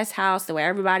big ass house where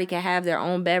everybody can have their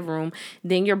own bedroom,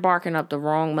 then you're barking up the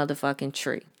wrong motherfucking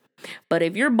tree. But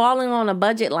if you're balling on a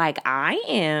budget like I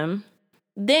am,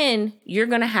 then you're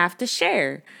going to have to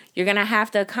share. You're going to have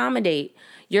to accommodate.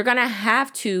 You're going to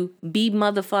have to be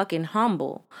motherfucking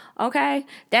humble. Okay?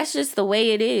 That's just the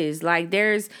way it is. Like,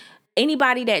 there's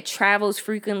anybody that travels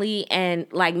frequently, and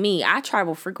like me, I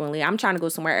travel frequently. I'm trying to go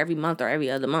somewhere every month or every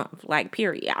other month. Like,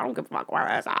 period. I don't give a fuck where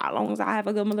as long as I have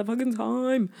a good motherfucking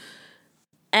time.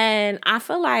 And I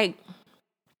feel like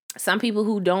some people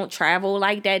who don't travel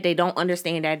like that, they don't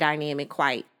understand that dynamic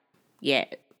quite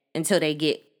yet until they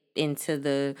get into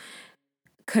the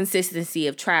consistency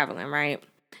of traveling, right?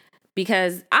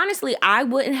 Because honestly, I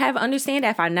wouldn't have understand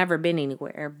that if I'd never been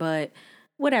anywhere, but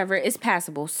whatever, it's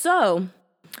passable. So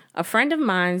a friend of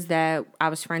mine's that I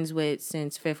was friends with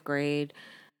since 5th grade,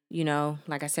 you know,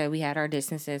 like I said, we had our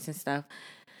distances and stuff.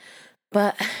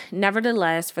 But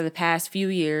nevertheless, for the past few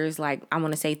years, like I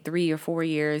want to say 3 or 4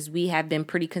 years, we have been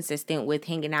pretty consistent with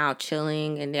hanging out,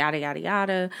 chilling, and yada, yada,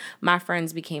 yada. My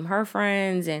friends became her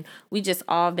friends, and we just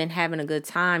all been having a good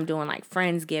time doing like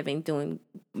Friendsgiving, doing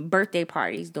birthday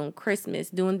parties, doing Christmas,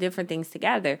 doing different things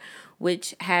together,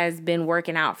 which has been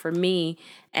working out for me.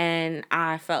 And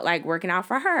I felt like working out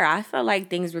for her. I felt like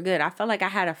things were good. I felt like I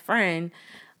had a friend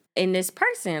in this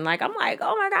person. Like, I'm like,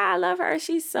 oh my God, I love her.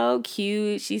 She's so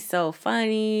cute. She's so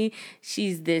funny.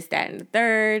 She's this, that, and the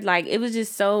third. Like, it was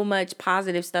just so much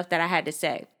positive stuff that I had to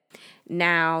say.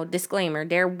 Now, disclaimer,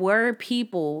 there were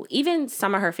people, even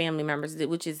some of her family members,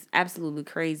 which is absolutely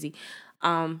crazy.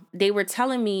 They were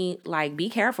telling me, like, be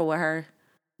careful with her.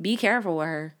 Be careful with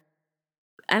her.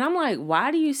 And I'm like, why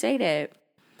do you say that?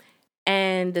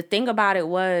 And the thing about it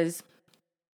was,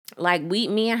 like,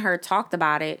 me and her talked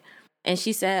about it. And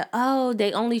she said, oh,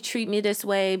 they only treat me this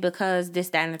way because this,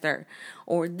 that, and the third.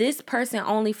 Or this person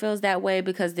only feels that way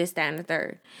because this, that, and the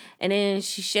third. And then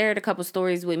she shared a couple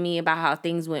stories with me about how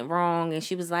things went wrong. And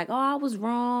she was like, oh, I was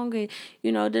wrong. And,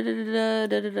 you know,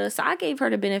 da-da-da-da-da-da. So I gave her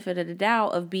the benefit of the doubt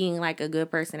of being like a good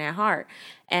person at heart.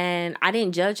 And I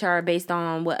didn't judge her based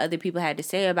on what other people had to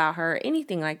say about her or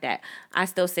anything like that. I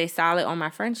still stay solid on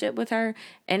my friendship with her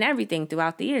and everything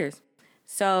throughout the years.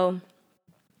 So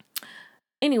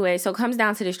anyway, so it comes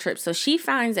down to this trip. So she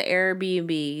finds an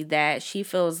Airbnb that she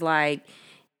feels like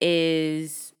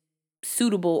is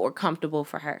suitable or comfortable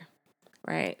for her,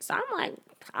 right? So I'm like,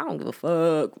 I don't give a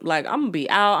fuck. Like, I'm going to be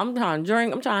out. I'm trying to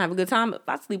drink. I'm trying to have a good time. If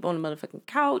I sleep on the motherfucking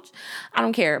couch, I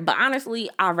don't care. But honestly,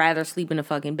 I'd rather sleep in a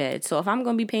fucking bed. So if I'm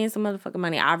going to be paying some motherfucking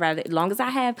money, I'd rather, as long as I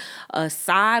have a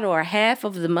side or a half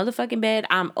of the motherfucking bed,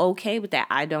 I'm okay with that.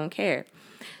 I don't care.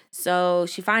 So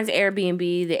she finds an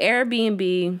Airbnb. The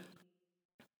Airbnb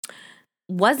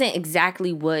wasn't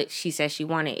exactly what she said she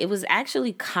wanted. It was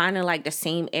actually kind of like the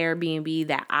same Airbnb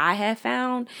that I had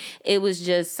found. It was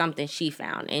just something she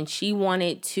found. And she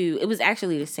wanted to, it was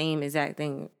actually the same exact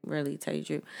thing, really, to tell you the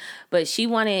truth. But she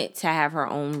wanted to have her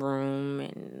own room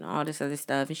and all this other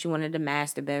stuff. And she wanted a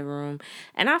master bedroom.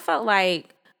 And I felt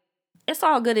like it's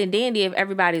all good and dandy if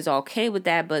everybody's okay with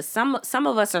that, but some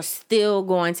of us are still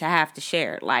going to have to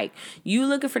share. Like, you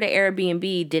looking for the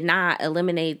Airbnb did not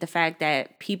eliminate the fact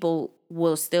that people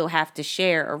will still have to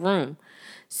share a room.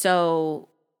 So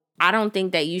I don't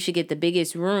think that you should get the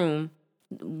biggest room,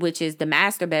 which is the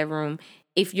master bedroom,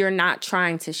 if you're not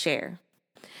trying to share.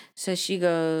 So she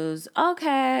goes,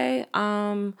 okay,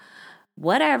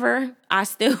 whatever. I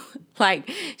still, like,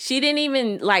 she didn't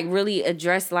even, like, really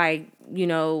address, like, you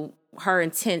know, her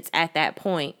intents at that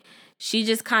point. She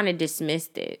just kind of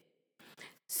dismissed it.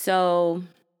 So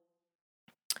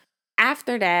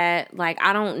after that, like,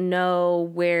 I don't know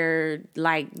where,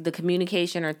 like, the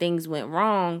communication or things went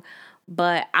wrong,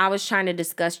 but I was trying to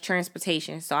discuss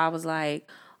transportation. So I was like,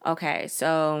 okay,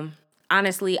 so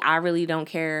honestly, I really don't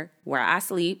care where I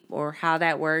sleep or how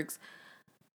that works.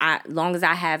 Long as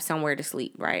I have somewhere to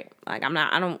sleep, right? Like, I'm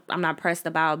not pressed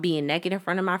about being naked in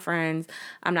front of my friends.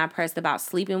 I'm not pressed about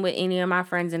sleeping with any of my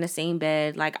friends in the same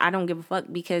bed. Like, I don't give a fuck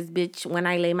because, bitch, when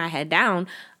I lay my head down,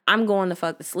 I'm going the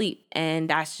fuck to sleep. And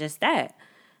that's just that.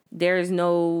 There's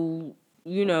no,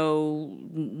 you know,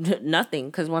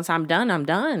 nothing. Because once I'm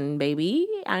done, baby.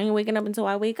 I ain't waking up until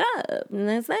I wake up. And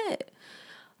that's it.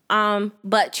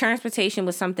 But transportation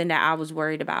was something that I was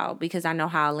worried about because I know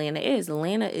how Atlanta is.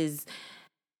 Atlanta is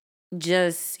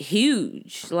just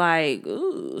huge. Like,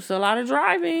 ooh, it's a lot of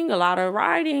driving, a lot of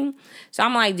riding. So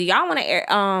I'm like, do y'all want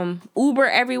to Uber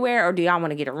everywhere, or do y'all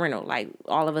want to get a rental? Like,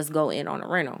 all of us go in on a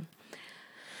rental.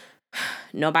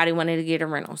 Nobody wanted to get a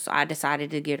rental, so I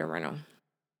decided to get a rental.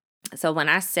 So when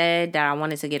I said that I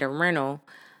wanted to get a rental,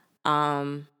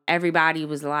 everybody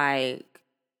was like,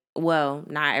 well,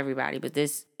 not everybody, but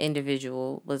this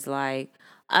individual was like,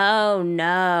 oh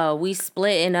no, we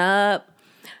splitting up.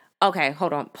 Okay,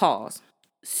 hold on, pause.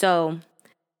 So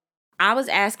I was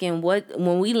asking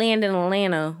when we landed in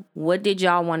Atlanta, what did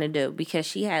y'all want to do? Because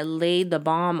she had laid the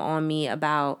bomb on me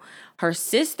about her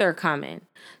sister coming.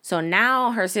 So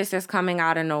now her sister's coming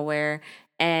out of nowhere,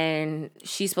 and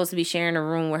she's supposed to be sharing a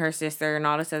room with her sister and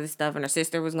all this other stuff. And her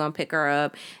sister was going to pick her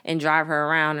up and drive her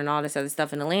around and all this other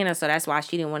stuff in Atlanta. So that's why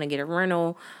she didn't want to get a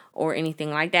rental or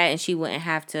anything like that. And she wouldn't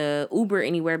have to Uber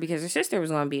anywhere because her sister was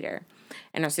going to be there.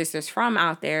 And her sister's from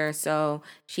out there, so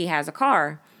she has a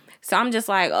car. So I'm just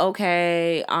like,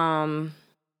 okay,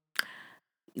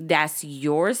 that's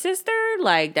your sister?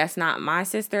 Like, that's not my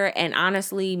sister. And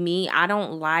honestly, I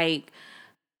don't like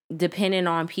depending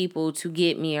on people to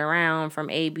get me around from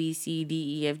A, B, C,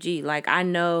 D, E, F, G. Like, I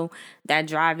know that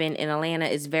driving in Atlanta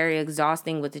is very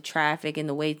exhausting with the traffic and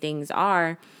the way things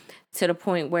are, to the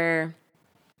point where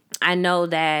I know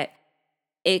that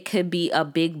it could be a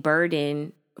big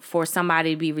burden for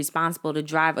somebody to be responsible to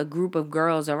drive a group of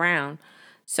girls around.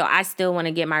 So I still want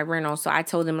to get my rental. So I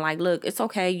told them, like, look, it's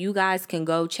okay. You guys can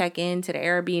go check into the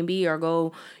Airbnb or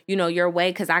go, your way,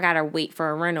 because I got to wait for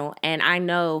a rental. And I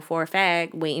know for a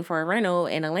fact waiting for a rental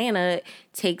in Atlanta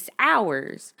takes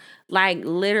hours, like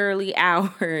literally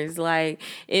hours. Like,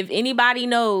 if anybody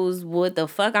knows what the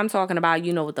fuck I'm talking about,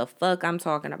 you know what the fuck I'm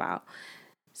talking about.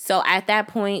 So at that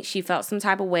point, she felt some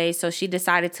type of way. So she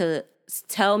decided to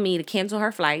tell me to cancel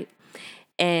her flight.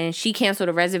 And she canceled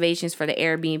the reservations for the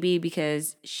Airbnb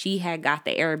because she had got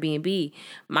the Airbnb.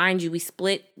 Mind you, we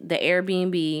split the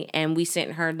Airbnb and we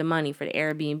sent her the money for the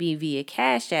Airbnb via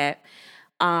Cash App.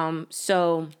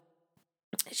 So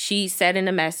she said in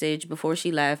a message before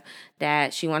she left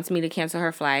that she wants me to cancel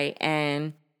her flight.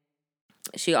 And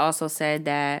she also said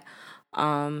that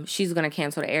she's going to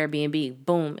cancel the Airbnb.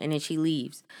 Boom. And then she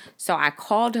leaves. So I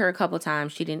called her a couple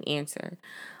times. She didn't answer.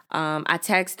 I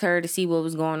texted her to see what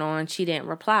was going on. She didn't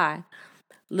reply.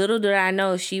 Little did I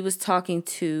know she was talking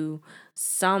to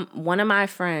one of my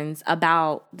friends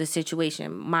about the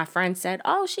situation. My friend said,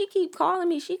 "Oh, she keep calling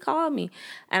me. She called me."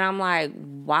 And I'm like,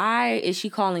 "Why is she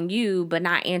calling you but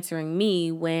not answering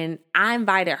me when I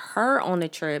invited her on the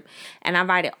trip and I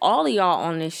invited all of y'all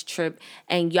on this trip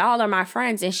and y'all are my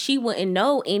friends, and she wouldn't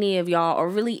know any of y'all or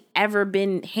really ever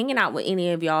been hanging out with any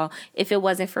of y'all if it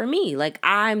wasn't for me. Like,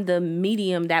 I'm the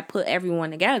medium that put everyone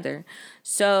together."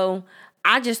 So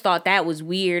I just thought that was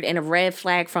weird and a red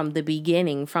flag from the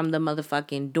beginning, from the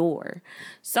motherfucking door.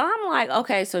 So I'm like,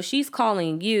 okay, so she's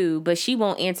calling you, but she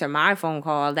won't answer my phone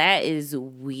call. That is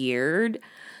weird.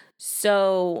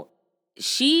 So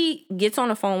she gets on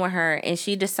the phone with her and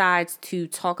she decides to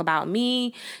talk about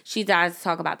me. She decides to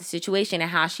talk about the situation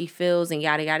and how she feels and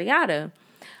yada, yada, yada.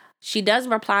 She does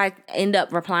end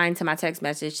up replying to my text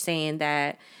message saying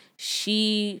that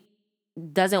she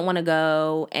doesn't want to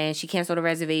go and she canceled the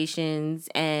reservations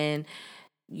and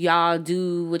y'all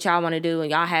do what y'all want to do and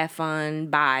y'all have fun.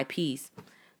 Bye. Peace.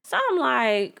 So I'm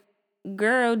like,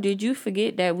 girl, did you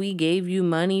forget that we gave you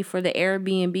money for the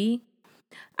Airbnb?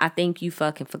 I think you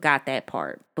fucking forgot that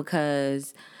part,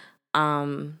 because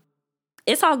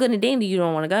it's all good and dandy you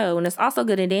don't want to go, and it's also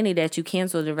good and dandy that you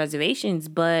canceled the reservations,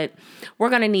 but we're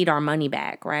going to need our money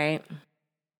back, right?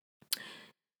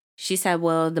 She said,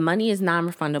 well, the money is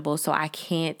non-refundable, so I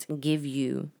can't give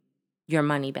you your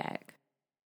money back.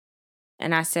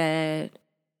 And I said,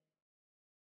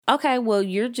 okay, well,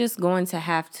 you're just going to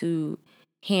have to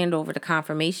hand over the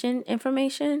confirmation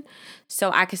information so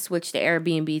I can switch the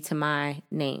Airbnb to my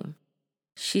name.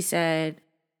 She said,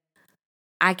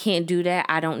 I can't do that.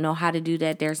 I don't know how to do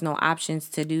that. There's no options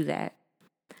to do that.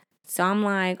 So I'm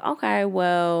like, okay,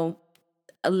 well,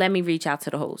 let me reach out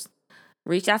to the host.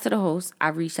 Reached out to the host. I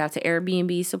reached out to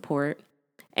Airbnb support,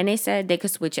 and they said they could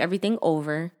switch everything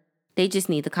over. They just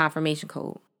need the confirmation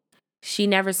code. She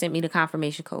never sent me the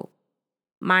confirmation code.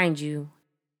 Mind you,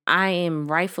 I am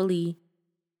rightfully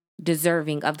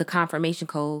deserving of the confirmation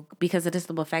code because of the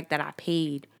simple fact that I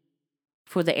paid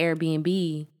for the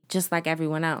Airbnb just like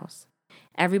everyone else.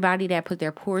 Everybody that put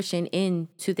their portion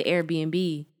into the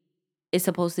Airbnb is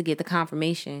supposed to get the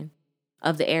confirmation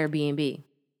of the Airbnb.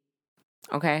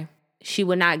 Okay? She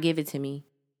would not give it to me.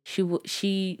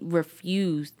 She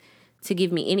refused to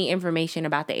give me any information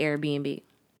about the Airbnb.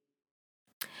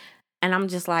 And I'm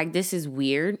just like, this is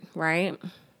weird, right?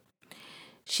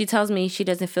 She tells me she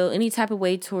doesn't feel any type of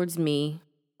way towards me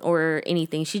or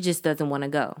anything. She just doesn't want to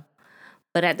go.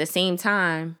 But at the same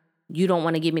time, you don't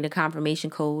want to give me the confirmation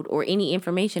code or any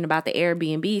information about the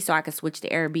Airbnb so I can switch the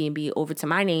Airbnb over to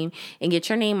my name and get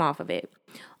your name off of it.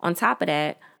 On top of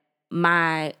that,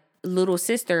 my little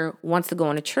sister wants to go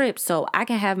on a trip, so I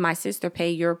can have my sister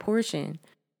pay your portion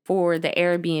for the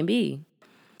Airbnb.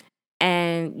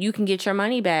 And you can get your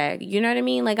money back. You know what I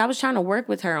mean? Like, I was trying to work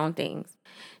with her on things.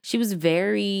 She was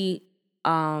very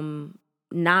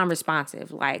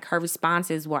non-responsive. Like, her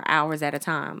responses were hours at a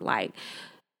time. Like,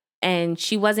 and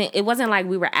it wasn't like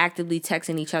we were actively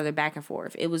texting each other back and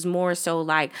forth. It was more so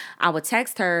like I would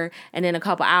text her, and then a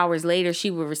couple hours later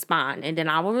she would respond, and then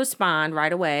I would respond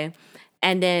right away.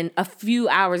 And then a few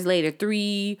hours later,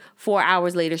 3-4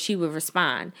 hours later, she would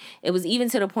respond. It was even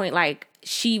to the point like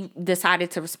she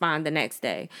decided to respond the next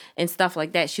day and stuff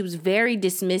like that. She was very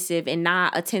dismissive and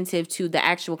not attentive to the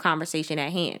actual conversation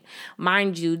at hand.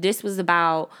 Mind you, this was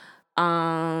about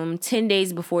 10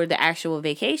 days before the actual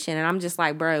vacation. And I'm just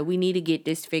like, bro, we need to get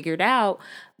this figured out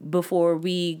before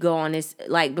we go on this,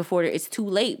 like before it's too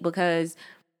late, because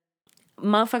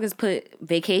motherfuckers put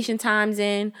vacation times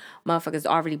in. Motherfuckers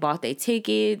already bought their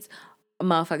tickets.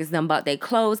 Motherfuckers done bought their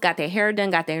clothes, got their hair done,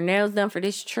 got their nails done for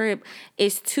this trip.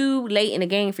 It's too late in the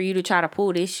game for you to try to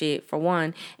pull this shit, for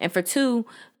one. And for two,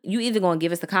 you either going to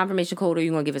give us the confirmation code or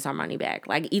you're going to give us our money back.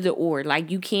 Like, either or. Like,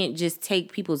 you can't just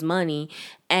take people's money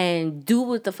and do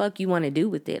what the fuck you want to do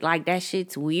with it. Like, that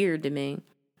shit's weird to me.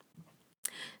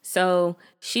 So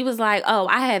she was like, oh,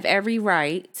 I have every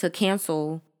right to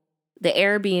cancel the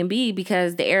Airbnb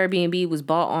because the Airbnb was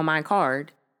bought on my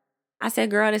card. I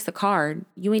said, girl, it's a card.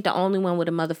 You ain't the only one with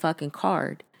a motherfucking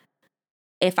card.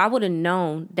 If I would have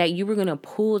known that you were going to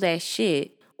pull that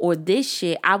shit or this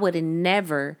shit, I would have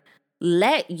never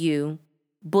let you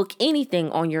book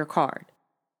anything on your card.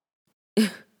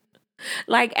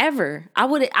 Like, ever.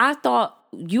 I thought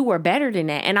you were better than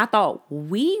that. And I thought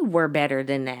we were better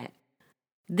than that.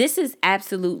 This is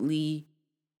absolutely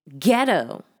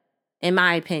ghetto, in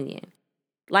my opinion.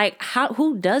 Like,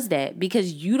 who does that?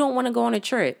 Because you don't want to go on a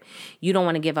trip. You don't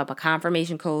want to give up a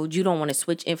confirmation code. You don't want to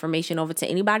switch information over to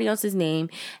anybody else's name.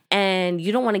 And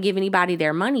you don't want to give anybody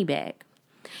their money back.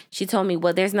 She told me,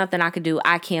 well, there's nothing I could do.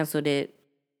 I canceled it.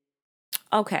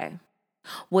 Okay.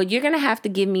 Well, you're going to have to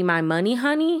give me my money,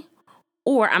 honey,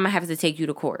 or I'm going to have to take you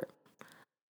to court.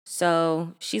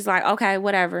 So she's like, okay,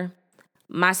 whatever.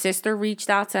 My sister reached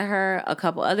out to her. A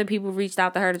couple other people reached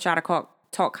out to her to try to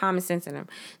talk common sense in them.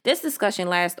 This discussion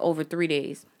lasts over 3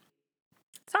 days.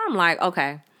 So I'm like,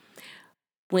 okay.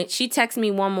 When she texted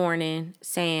me one morning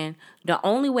saying, the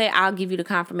only way I'll give you the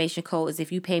confirmation code is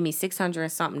if you pay me $600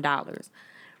 and something.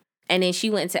 And then she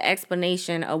went into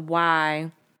explanation of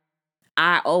why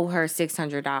I owe her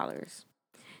 $600.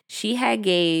 She had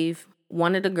gave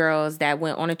one of the girls that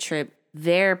went on a trip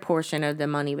their portion of the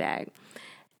money back.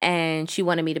 And she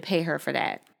wanted me to pay her for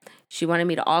that. She wanted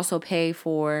me to also pay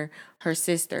for her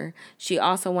sister. She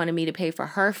also wanted me to pay for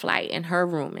her flight and her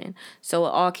rooming. So it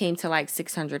all came to like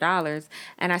 $600.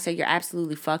 And I said, you're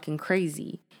absolutely fucking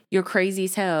crazy. You're crazy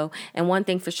as hell. And one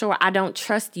thing for sure, I don't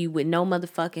trust you with no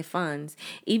motherfucking funds.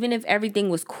 Even if everything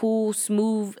was cool,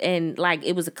 smooth, and like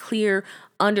it was a clear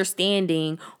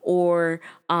understanding or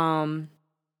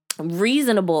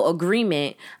reasonable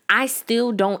agreement, I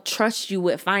still don't trust you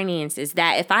with finances.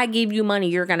 That if I give you money,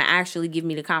 you're going to actually give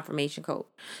me the confirmation code.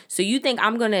 So you think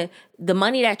I'm going to, the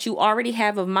money that you already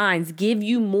have of mine, give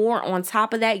you more on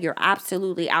top of that? You're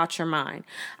absolutely out your mind.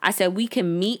 I said, we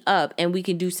can meet up and we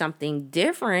can do something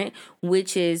different,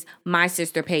 which is my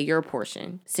sister pay your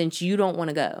portion since you don't want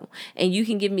to go. And you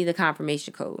can give me the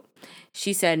confirmation code.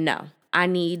 She said, no, I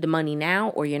need the money now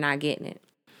or you're not getting it.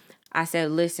 I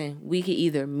said, listen, we could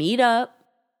either meet up.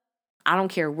 I don't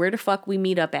care where the fuck we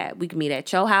meet up at. We can meet at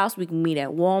your house. We can meet at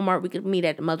Walmart. We can meet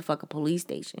at the motherfucking police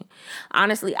station.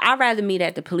 Honestly, I'd rather meet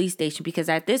at the police station because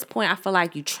at this point, I feel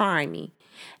like you trying me.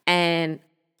 And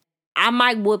I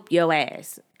might whoop your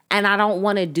ass. And I don't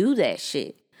want to do that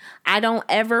shit. I don't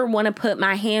ever want to put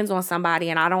my hands on somebody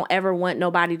and I don't ever want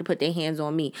nobody to put their hands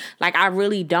on me. Like, I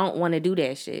really don't want to do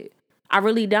that shit. I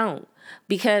really don't.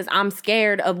 Because I'm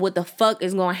scared of what the fuck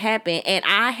is going to happen. And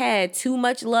I had too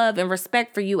much love and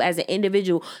respect for you as an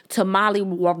individual to molly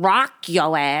rock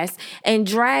your ass and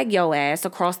drag your ass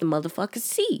across the motherfucking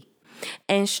sea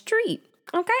and street.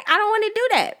 Okay? I don't want to do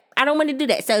that. I don't want to do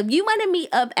that. So if you want to meet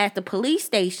up at the police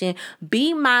station,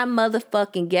 be my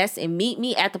motherfucking guest and meet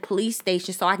me at the police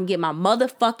station so I can get my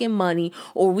motherfucking money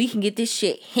or we can get this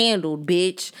shit handled,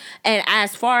 bitch. And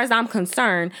as far as I'm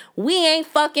concerned, we ain't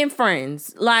fucking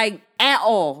friends. Like, at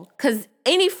all. Because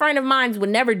any friend of mine would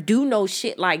never do no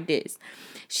shit like this.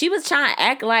 She was trying to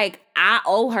act like I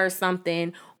owe her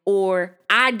something or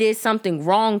I did something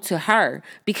wrong to her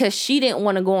because she didn't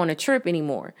want to go on a trip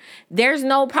anymore. There's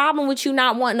no problem with you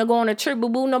not wanting to go on a trip,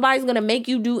 boo-boo. Nobody's going to make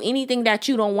you do anything that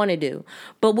you don't want to do.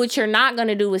 But what you're not going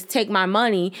to do is take my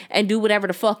money and do whatever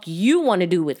the fuck you want to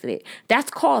do with it. That's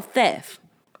called theft.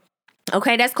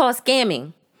 Okay, that's called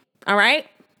scamming. All right?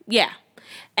 Yeah.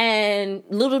 And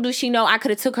little does she know I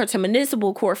could have took her to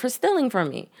municipal court for stealing from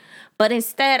me. But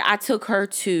instead, I took her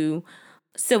to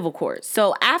civil court.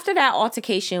 So after that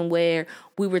altercation where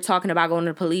we were talking about going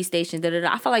to the police station,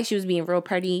 I felt like she was being real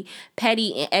petty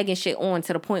and egging shit on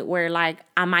to the point where like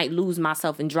I might lose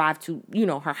myself and drive to,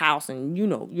 her house and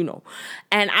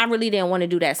And I really didn't want to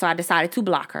do that. So I decided to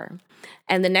block her.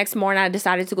 And the next morning I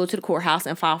decided to go to the courthouse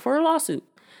and file for a lawsuit.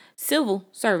 Civil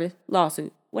service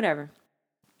lawsuit, whatever.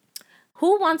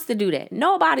 Who wants to do that?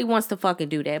 Nobody wants to fucking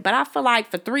do that. But I feel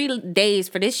like for 3 days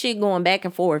for this shit going back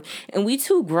and forth, and we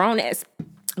two grown ass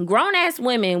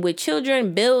women with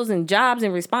children, bills, and jobs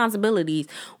and responsibilities,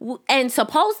 and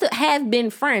supposed to have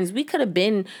been friends, we could have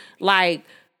been like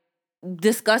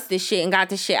discussed this shit and got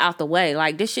this shit out the way.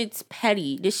 Like, this shit's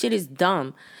petty. This shit is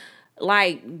dumb.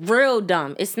 Like, real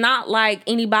dumb. It's not like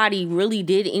anybody really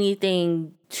did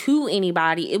anything to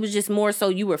anybody. It was just more so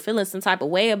you were feeling some type of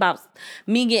way about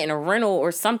me getting a rental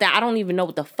or something. I don't even know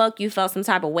what the fuck you felt some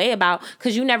type of way about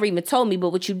because you never even told me. But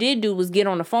what you did do was get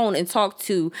on the phone and talk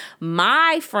to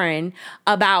my friend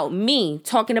about me,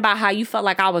 talking about how you felt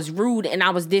like I was rude and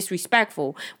I was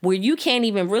disrespectful, where you can't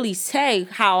even really say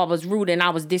how I was rude and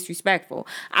I was disrespectful.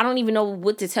 I don't even know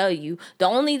what to tell you. The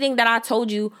only thing that I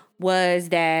told you was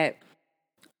that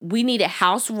we needed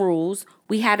house rules.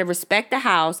 We had to respect the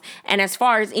house. And as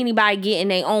far as anybody getting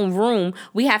their own room,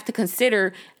 we have to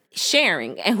consider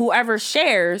sharing. And whoever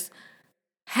shares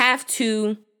have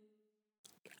to,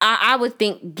 I would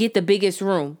think, get the biggest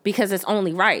room because it's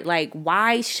only right. Like,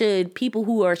 why should people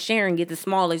who are sharing get the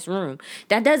smallest room?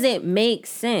 That doesn't make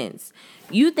sense.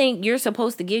 You think you're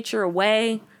supposed to get your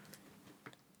way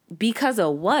because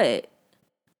of what?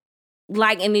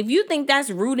 Like, and if you think that's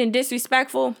rude and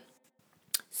disrespectful,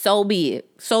 so be it.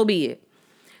 So be it.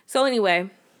 So anyway,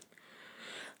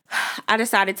 I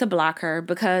decided to block her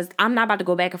because I'm not about to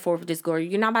go back and forth with this girl.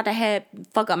 You're not about to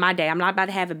fuck up my day. I'm not about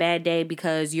to have a bad day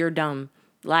because you're dumb.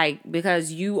 Like,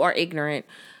 because you are ignorant.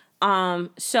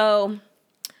 So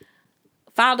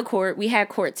filed the court. We had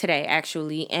court today,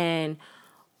 actually. And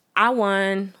I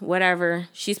won, whatever.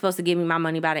 She's supposed to give me my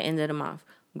money by the end of the month.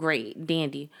 Great.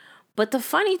 Dandy. But the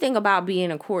funny thing about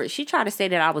being in court, she tried to say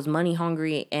that I was money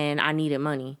hungry and I needed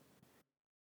money.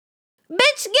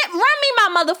 Bitch, run me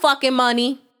my motherfucking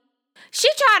money. She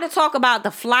tried to talk about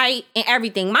the flight and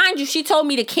everything. Mind you, she told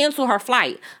me to cancel her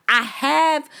flight. I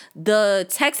have the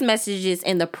text messages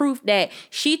and the proof that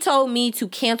she told me to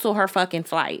cancel her fucking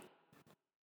flight.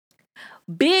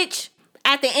 Bitch,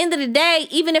 at the end of the day,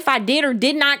 even if I did or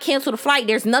did not cancel the flight,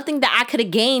 there's nothing that I could have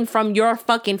gained from your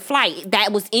fucking flight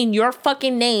that was in your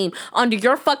fucking name, under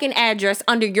your fucking address,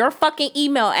 under your fucking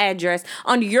email address,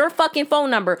 under your fucking phone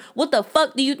number. What the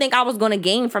fuck do you think I was going to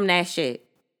gain from that shit?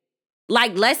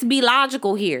 Like, let's be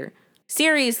logical here.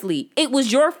 Seriously, it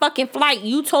was your fucking flight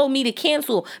you told me to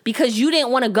cancel because you didn't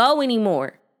want to go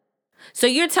anymore. So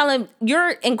you're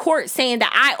in court saying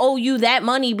that I owe you that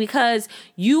money because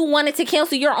you wanted to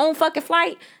cancel your own fucking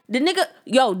flight?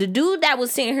 The dude that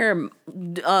was sitting here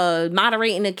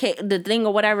moderating the thing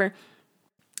or whatever,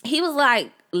 he was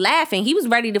like laughing. He was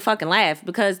ready to fucking laugh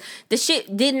because the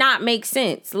shit did not make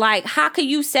sense. Like, how could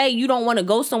you say you don't want to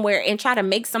go somewhere and try to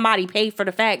make somebody pay for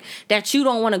the fact that you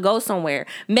don't want to go somewhere?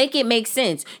 Make it make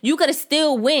sense. You could have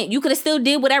still went. You could have still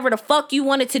did whatever the fuck you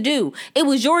wanted to do. It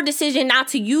was your decision not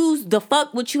to use the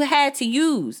fuck what you had to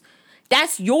use.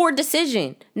 That's your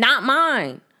decision, not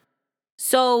mine.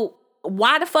 So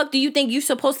why the fuck do you think you're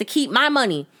supposed to keep my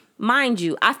money? Mind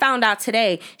you, I found out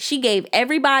today she gave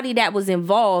everybody that was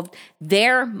involved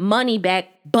their money back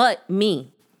but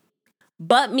me.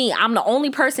 But me. I'm the only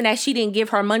person that she didn't give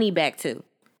her money back to.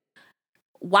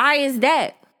 Why is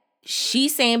that?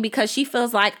 She's saying because she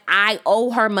feels like I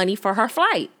owe her money for her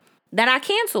flight that I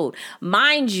canceled.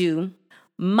 Mind you,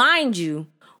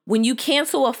 when you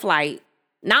cancel a flight,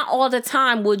 not all the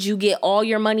time would you get all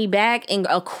your money back and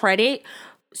a credit.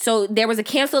 So there was a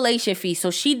cancellation fee. So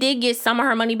she did get some of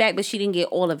her money back, but she didn't get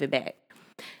all of it back.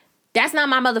 That's not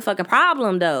my motherfucking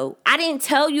problem, though. I didn't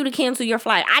tell you to cancel your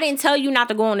flight. I didn't tell you not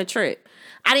to go on a trip.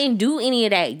 I didn't do any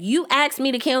of that. You asked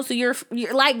me to cancel your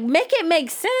like, make it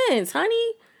make sense,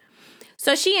 honey.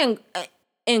 So she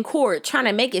in court trying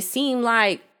to make it seem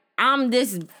like I'm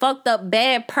this fucked up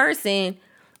bad person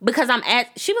because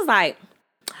she was like,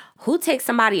 Who takes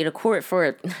somebody to court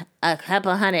for a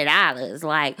couple $100?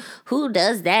 Like, who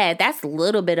does that? That's a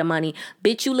little bit of money.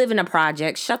 Bitch, you live in a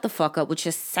project. Shut the fuck up with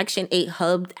your Section 8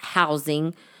 hubbed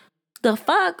housing. The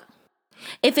fuck?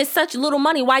 If it's such little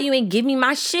money, why you ain't give me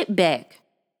my shit back?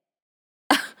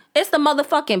 It's the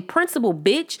motherfucking principle,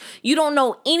 bitch. You don't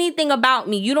know anything about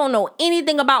me. You don't know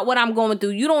anything about what I'm going through.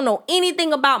 You don't know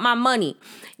anything about my money.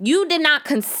 You did not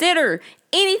consider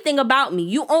anything about me.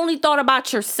 You only thought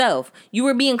about yourself. You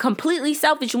were being completely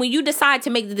selfish when you decided to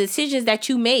make the decisions that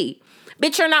you made.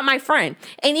 Bitch, you're not my friend.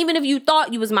 And even if you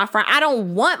thought you was my friend, I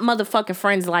don't want motherfucking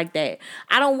friends like that.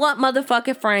 I don't want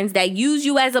motherfucking friends that use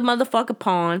you as a motherfucking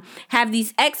pawn, have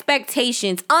these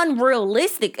expectations,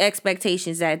 unrealistic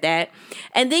expectations at that,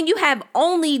 and then you have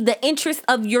only the interest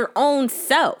of your own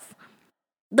self.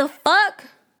 The fuck?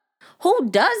 Who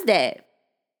does that?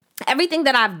 Everything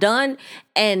that I've done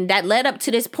and that led up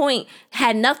to this point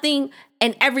had nothing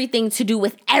and everything to do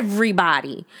with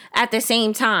everybody at the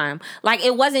same time. Like,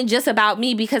 it wasn't just about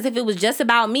me, because if it was just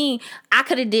about me, I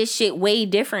could have did shit way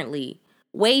differently.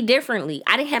 Way differently.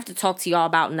 I didn't have to talk to y'all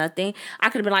about nothing. I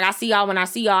could have been like, I see y'all when I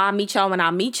see y'all. I meet y'all when I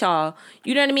meet y'all.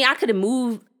 You know what I mean? I could have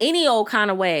moved any old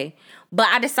kind of way. But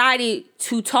I decided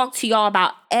to talk to y'all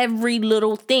about every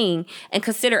little thing and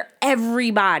consider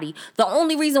everybody. The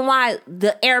only reason why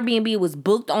the Airbnb was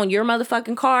booked on your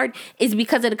motherfucking card is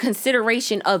because of the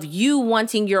consideration of you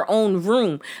wanting your own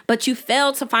room. But you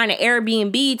failed to find an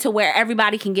Airbnb to where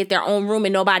everybody can get their own room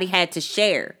and nobody had to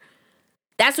share.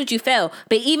 That's what you failed.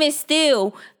 But even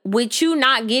still, with you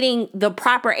not getting the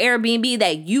proper Airbnb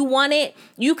that you wanted,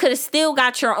 you could have still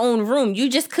got your own room. You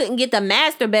just couldn't get the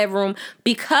master bedroom,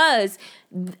 because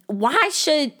why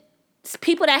should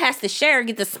people that has to share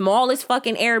get the smallest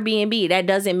fucking Airbnb? That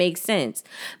doesn't make sense.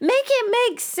 Make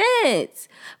it make sense.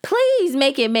 Please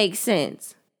make it make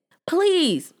sense.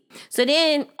 Please. So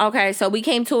then, okay, so we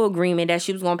came to an agreement that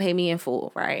she was going to pay me in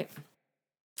full, right?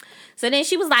 So then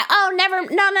she was like, oh, no.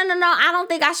 I don't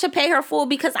think I should pay her full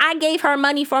because I gave her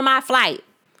money for my flight.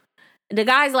 The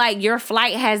guy's like, your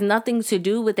flight has nothing to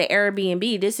do with the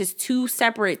Airbnb. This is two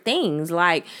separate things.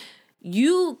 Like,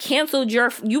 you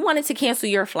wanted to cancel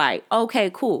your flight. Okay,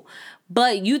 cool.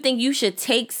 But you think you should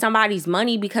take somebody's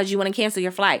money because you want to cancel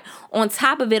your flight. On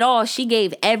top of it all, she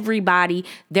gave everybody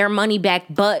their money back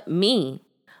but me.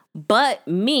 But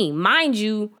me. Mind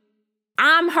you,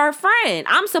 I'm her friend.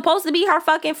 I'm supposed to be her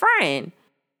fucking friend.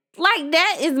 Like,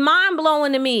 that is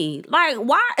mind-blowing to me. Like,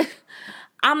 why?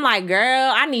 I'm like,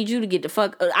 girl, I need you to get the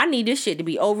fuck... I need this shit to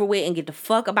be over with and get the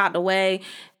fuck about the way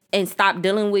and stop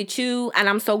dealing with you. And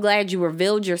I'm so glad you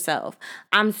revealed yourself.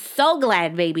 I'm so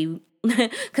glad, baby.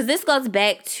 Because this goes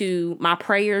back to my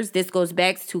prayers. This goes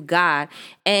back to God.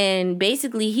 And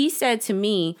basically, he said to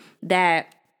me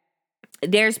that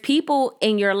there's people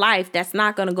in your life that's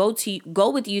not going to go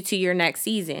with you to your next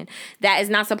season. That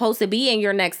is not supposed to be in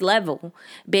your next level,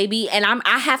 baby. And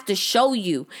I have to show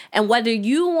you. And whether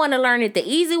you want to learn it the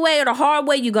easy way or the hard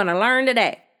way, you're going to learn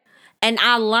today. And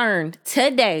I learned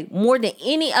today more than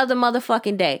any other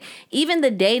motherfucking day. Even the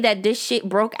day that this shit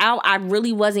broke out, I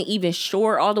really wasn't even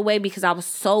sure all the way because I was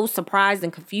so surprised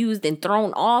and confused and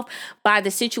thrown off by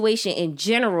the situation in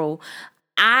general.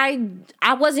 I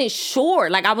wasn't sure.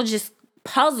 Like, I was just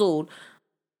puzzled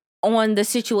on the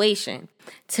situation.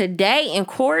 Today in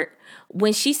court,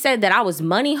 when she said that I was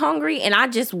money hungry and I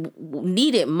just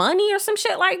needed money or some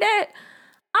shit like that,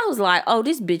 I was like, oh,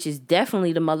 this bitch is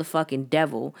definitely the motherfucking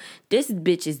devil. This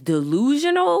bitch is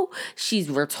delusional. She's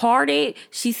retarded.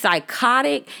 She's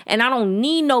psychotic. And I don't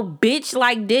need no bitch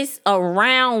like this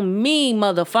around me,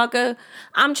 motherfucker.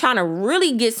 I'm trying to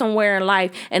really get somewhere in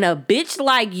life. And a bitch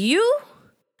like you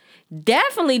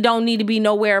definitely don't need to be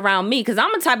nowhere around me, because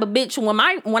I'm the type of bitch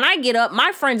when I get up,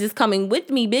 my friends is coming with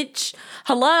me, bitch.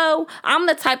 Hello? I'm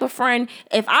the type of friend,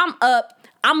 if I'm up,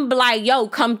 I'm like, yo,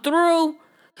 come through.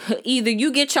 Either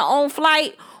you get your own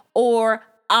flight or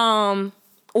not.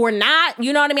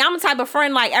 You know what I mean? I'm the type of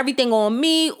friend like everything on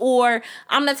me, or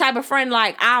I'm the type of friend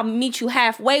like I'll meet you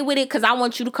halfway with it because I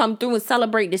want you to come through and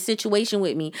celebrate the situation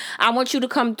with me. I want you to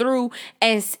come through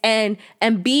and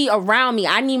be around me.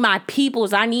 I need my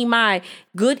peoples. I need my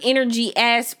good energy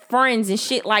ass friends and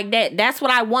shit like that. That's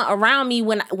what I want around me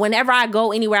whenever I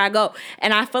go anywhere I go.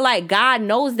 And I feel like God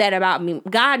knows that about me.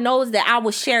 God knows that I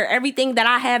will share everything that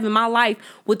I have in my life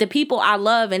with the people I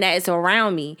love and that is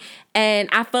around me. And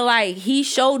I feel like he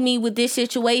showed me with this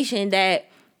situation that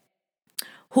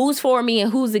who's for me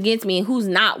and who's against me and who's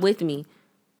not with me.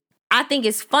 I think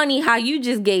it's funny how you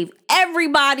just gave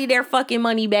everybody their fucking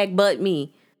money back but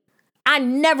me. I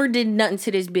never did nothing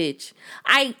to this bitch.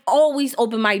 I always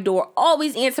opened my door,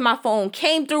 always answered my phone,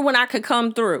 came through when I could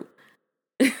come through.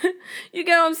 You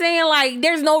get what I'm saying? Like,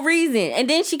 there's no reason. And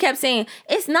then she kept saying,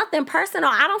 it's nothing personal.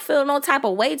 I don't feel no type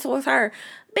of way towards her.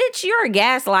 Bitch, you're a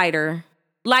gaslighter.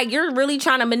 Like, you're really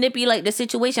trying to manipulate the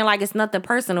situation like it's nothing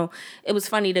personal. It was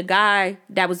funny. The guy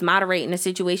that was moderating the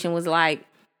situation was like,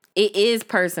 it is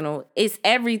personal. It's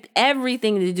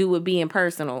everything to do with being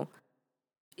personal.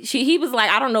 He was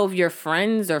like, I don't know if you're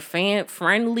friends or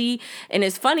friendly. And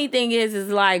his funny thing is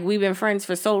like, we've been friends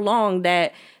for so long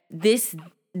that this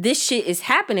shit is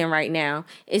happening right now.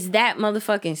 It's that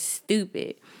motherfucking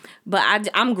stupid. But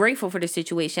I'm grateful for the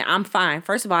situation. I'm fine.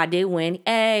 First of all, I did win.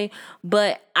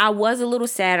 But I was a little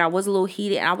sad. I was a little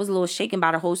heated. I was a little shaken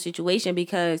by the whole situation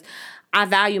because I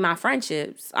value my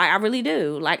friendships. I really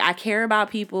do. Like, I care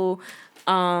about people.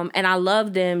 And I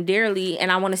love them dearly,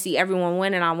 and I want to see everyone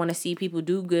win, and I want to see people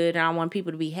do good, and I want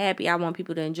people to be happy. I want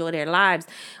people to enjoy their lives.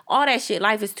 All that shit,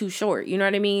 life is too short. You know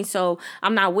what I mean? So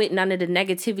I'm not with none of the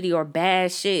negativity or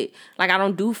bad shit. Like, I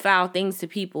don't do foul things to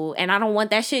people, and I don't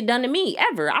want that shit done to me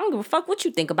ever. I don't give a fuck what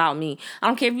you think about me. I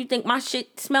don't care if you think my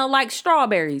shit smell like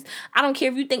strawberries. I don't care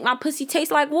if you think my pussy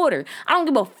tastes like water. I don't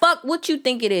give a fuck what you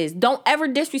think it is. Don't ever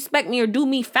disrespect me or do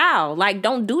me foul. Like,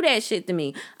 don't do that shit to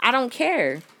me. I don't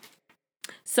care.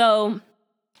 So,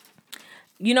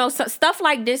 you know, stuff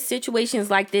like this, situations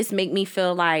like this make me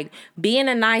feel like being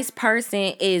a nice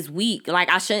person is weak. Like,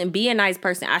 I shouldn't be a nice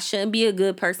person. I shouldn't be a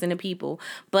good person to people.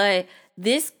 But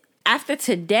this, after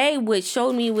today, what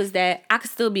showed me was that I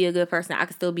could still be a good person. I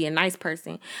could still be a nice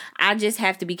person. I just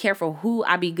have to be careful who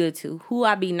I be good to, who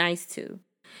I be nice to.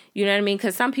 You know what I mean?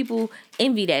 Because some people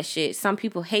envy that shit. Some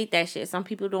people hate that shit. Some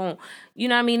people don't, you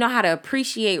know what I mean, know how to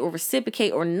appreciate or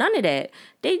reciprocate or none of that.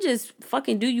 They just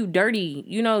fucking do you dirty.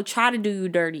 You know, try to do you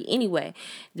dirty anyway.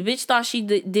 The bitch thought she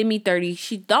did me 30.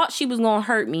 She thought she was going to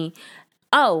hurt me.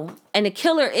 Oh, and the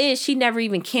killer is she never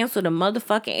even canceled a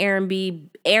motherfucking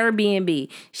Airbnb.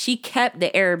 She kept the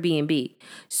Airbnb.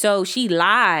 So she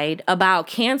lied about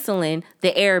canceling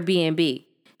the Airbnb.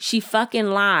 She fucking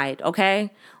lied,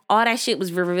 okay? All that shit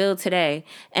was revealed today.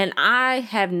 And I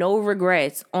have no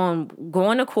regrets on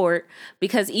going to court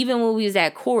because even when we was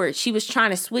at court, she was trying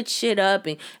to switch shit up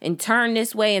and turn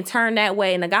this way and turn that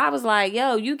way. And the guy was like,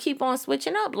 yo, you keep on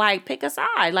switching up. Like, pick a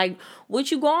side. Like, what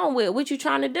you going with? What you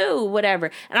trying to do?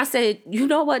 Whatever. And I said, you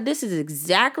know what? This is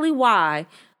exactly why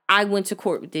I went to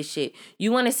court with this shit.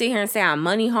 You want to sit here and say I'm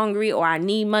money hungry or I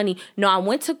need money. No, I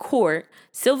went to court,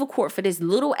 civil court, for this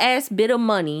little ass bit of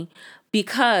money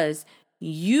because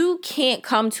you can't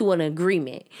come to an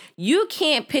agreement. You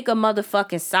can't pick a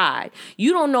motherfucking side.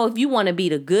 You don't know if you want to be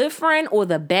the good friend or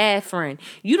the bad friend.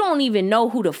 You don't even know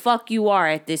who the fuck you are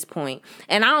at this point.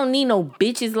 And I don't need no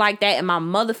bitches like that in my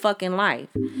motherfucking life.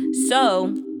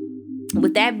 So,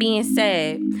 with that being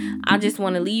said, I just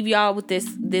want to leave y'all with this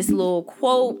little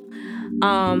quote.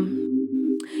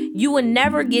 You will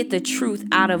never get the truth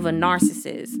out of a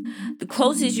narcissist. The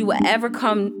closest you will ever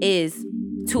come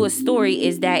to a story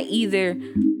is that either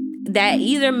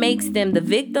makes them the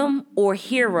victim or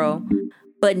hero,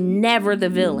 but never the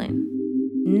villain.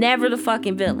 Never the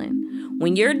fucking villain.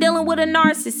 When you're dealing with a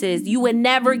narcissist, you would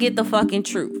never get the fucking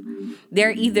truth.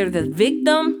 They're either the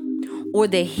victim or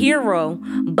the hero,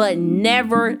 but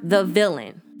never the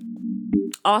villain.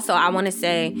 Also, I want to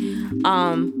say,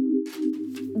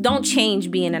 don't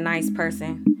change being a nice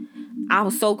person. I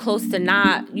was so close to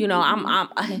not, you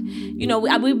know,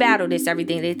 we battle this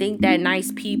everything. They think that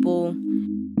nice people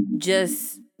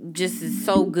just is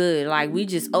so good. Like, we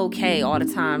just okay all the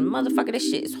time. Motherfucker, this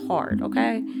shit is hard,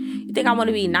 okay? You think I want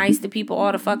to be nice to people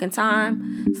all the fucking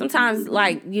time? Sometimes,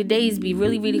 like, your days be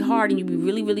really, really hard and you be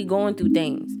really, really going through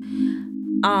things.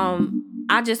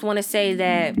 I just want to say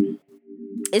that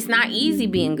it's not easy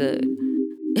being good.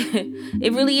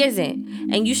 It really isn't.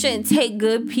 And you shouldn't take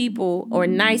good people or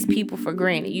nice people for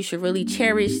granted. You should really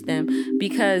cherish them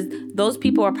because those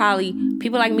people are probably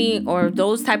people like me, or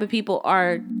those type of people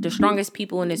are the strongest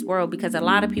people in this world, because a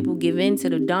lot of people give in to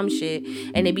the dumb shit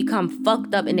and they become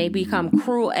fucked up and they become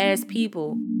cruel ass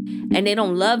people and they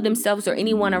don't love themselves or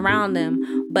anyone around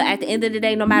them. But at the end of the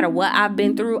day, no matter what I've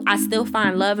been through, I still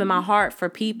find love in my heart for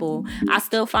people. I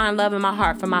still find love in my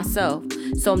heart for myself.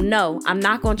 So no, I'm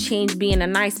not going to change being a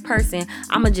nice person.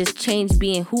 I'm going to just change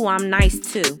being who I'm nice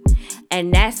to.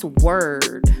 And that's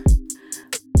word.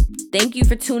 Thank you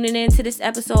for tuning in to this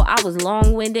episode. I was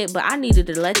long-winded, but I needed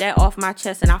to let that off my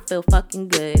chest and I feel fucking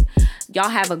good. Y'all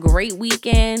have a great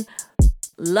weekend.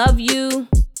 Love you.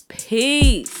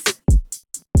 Peace.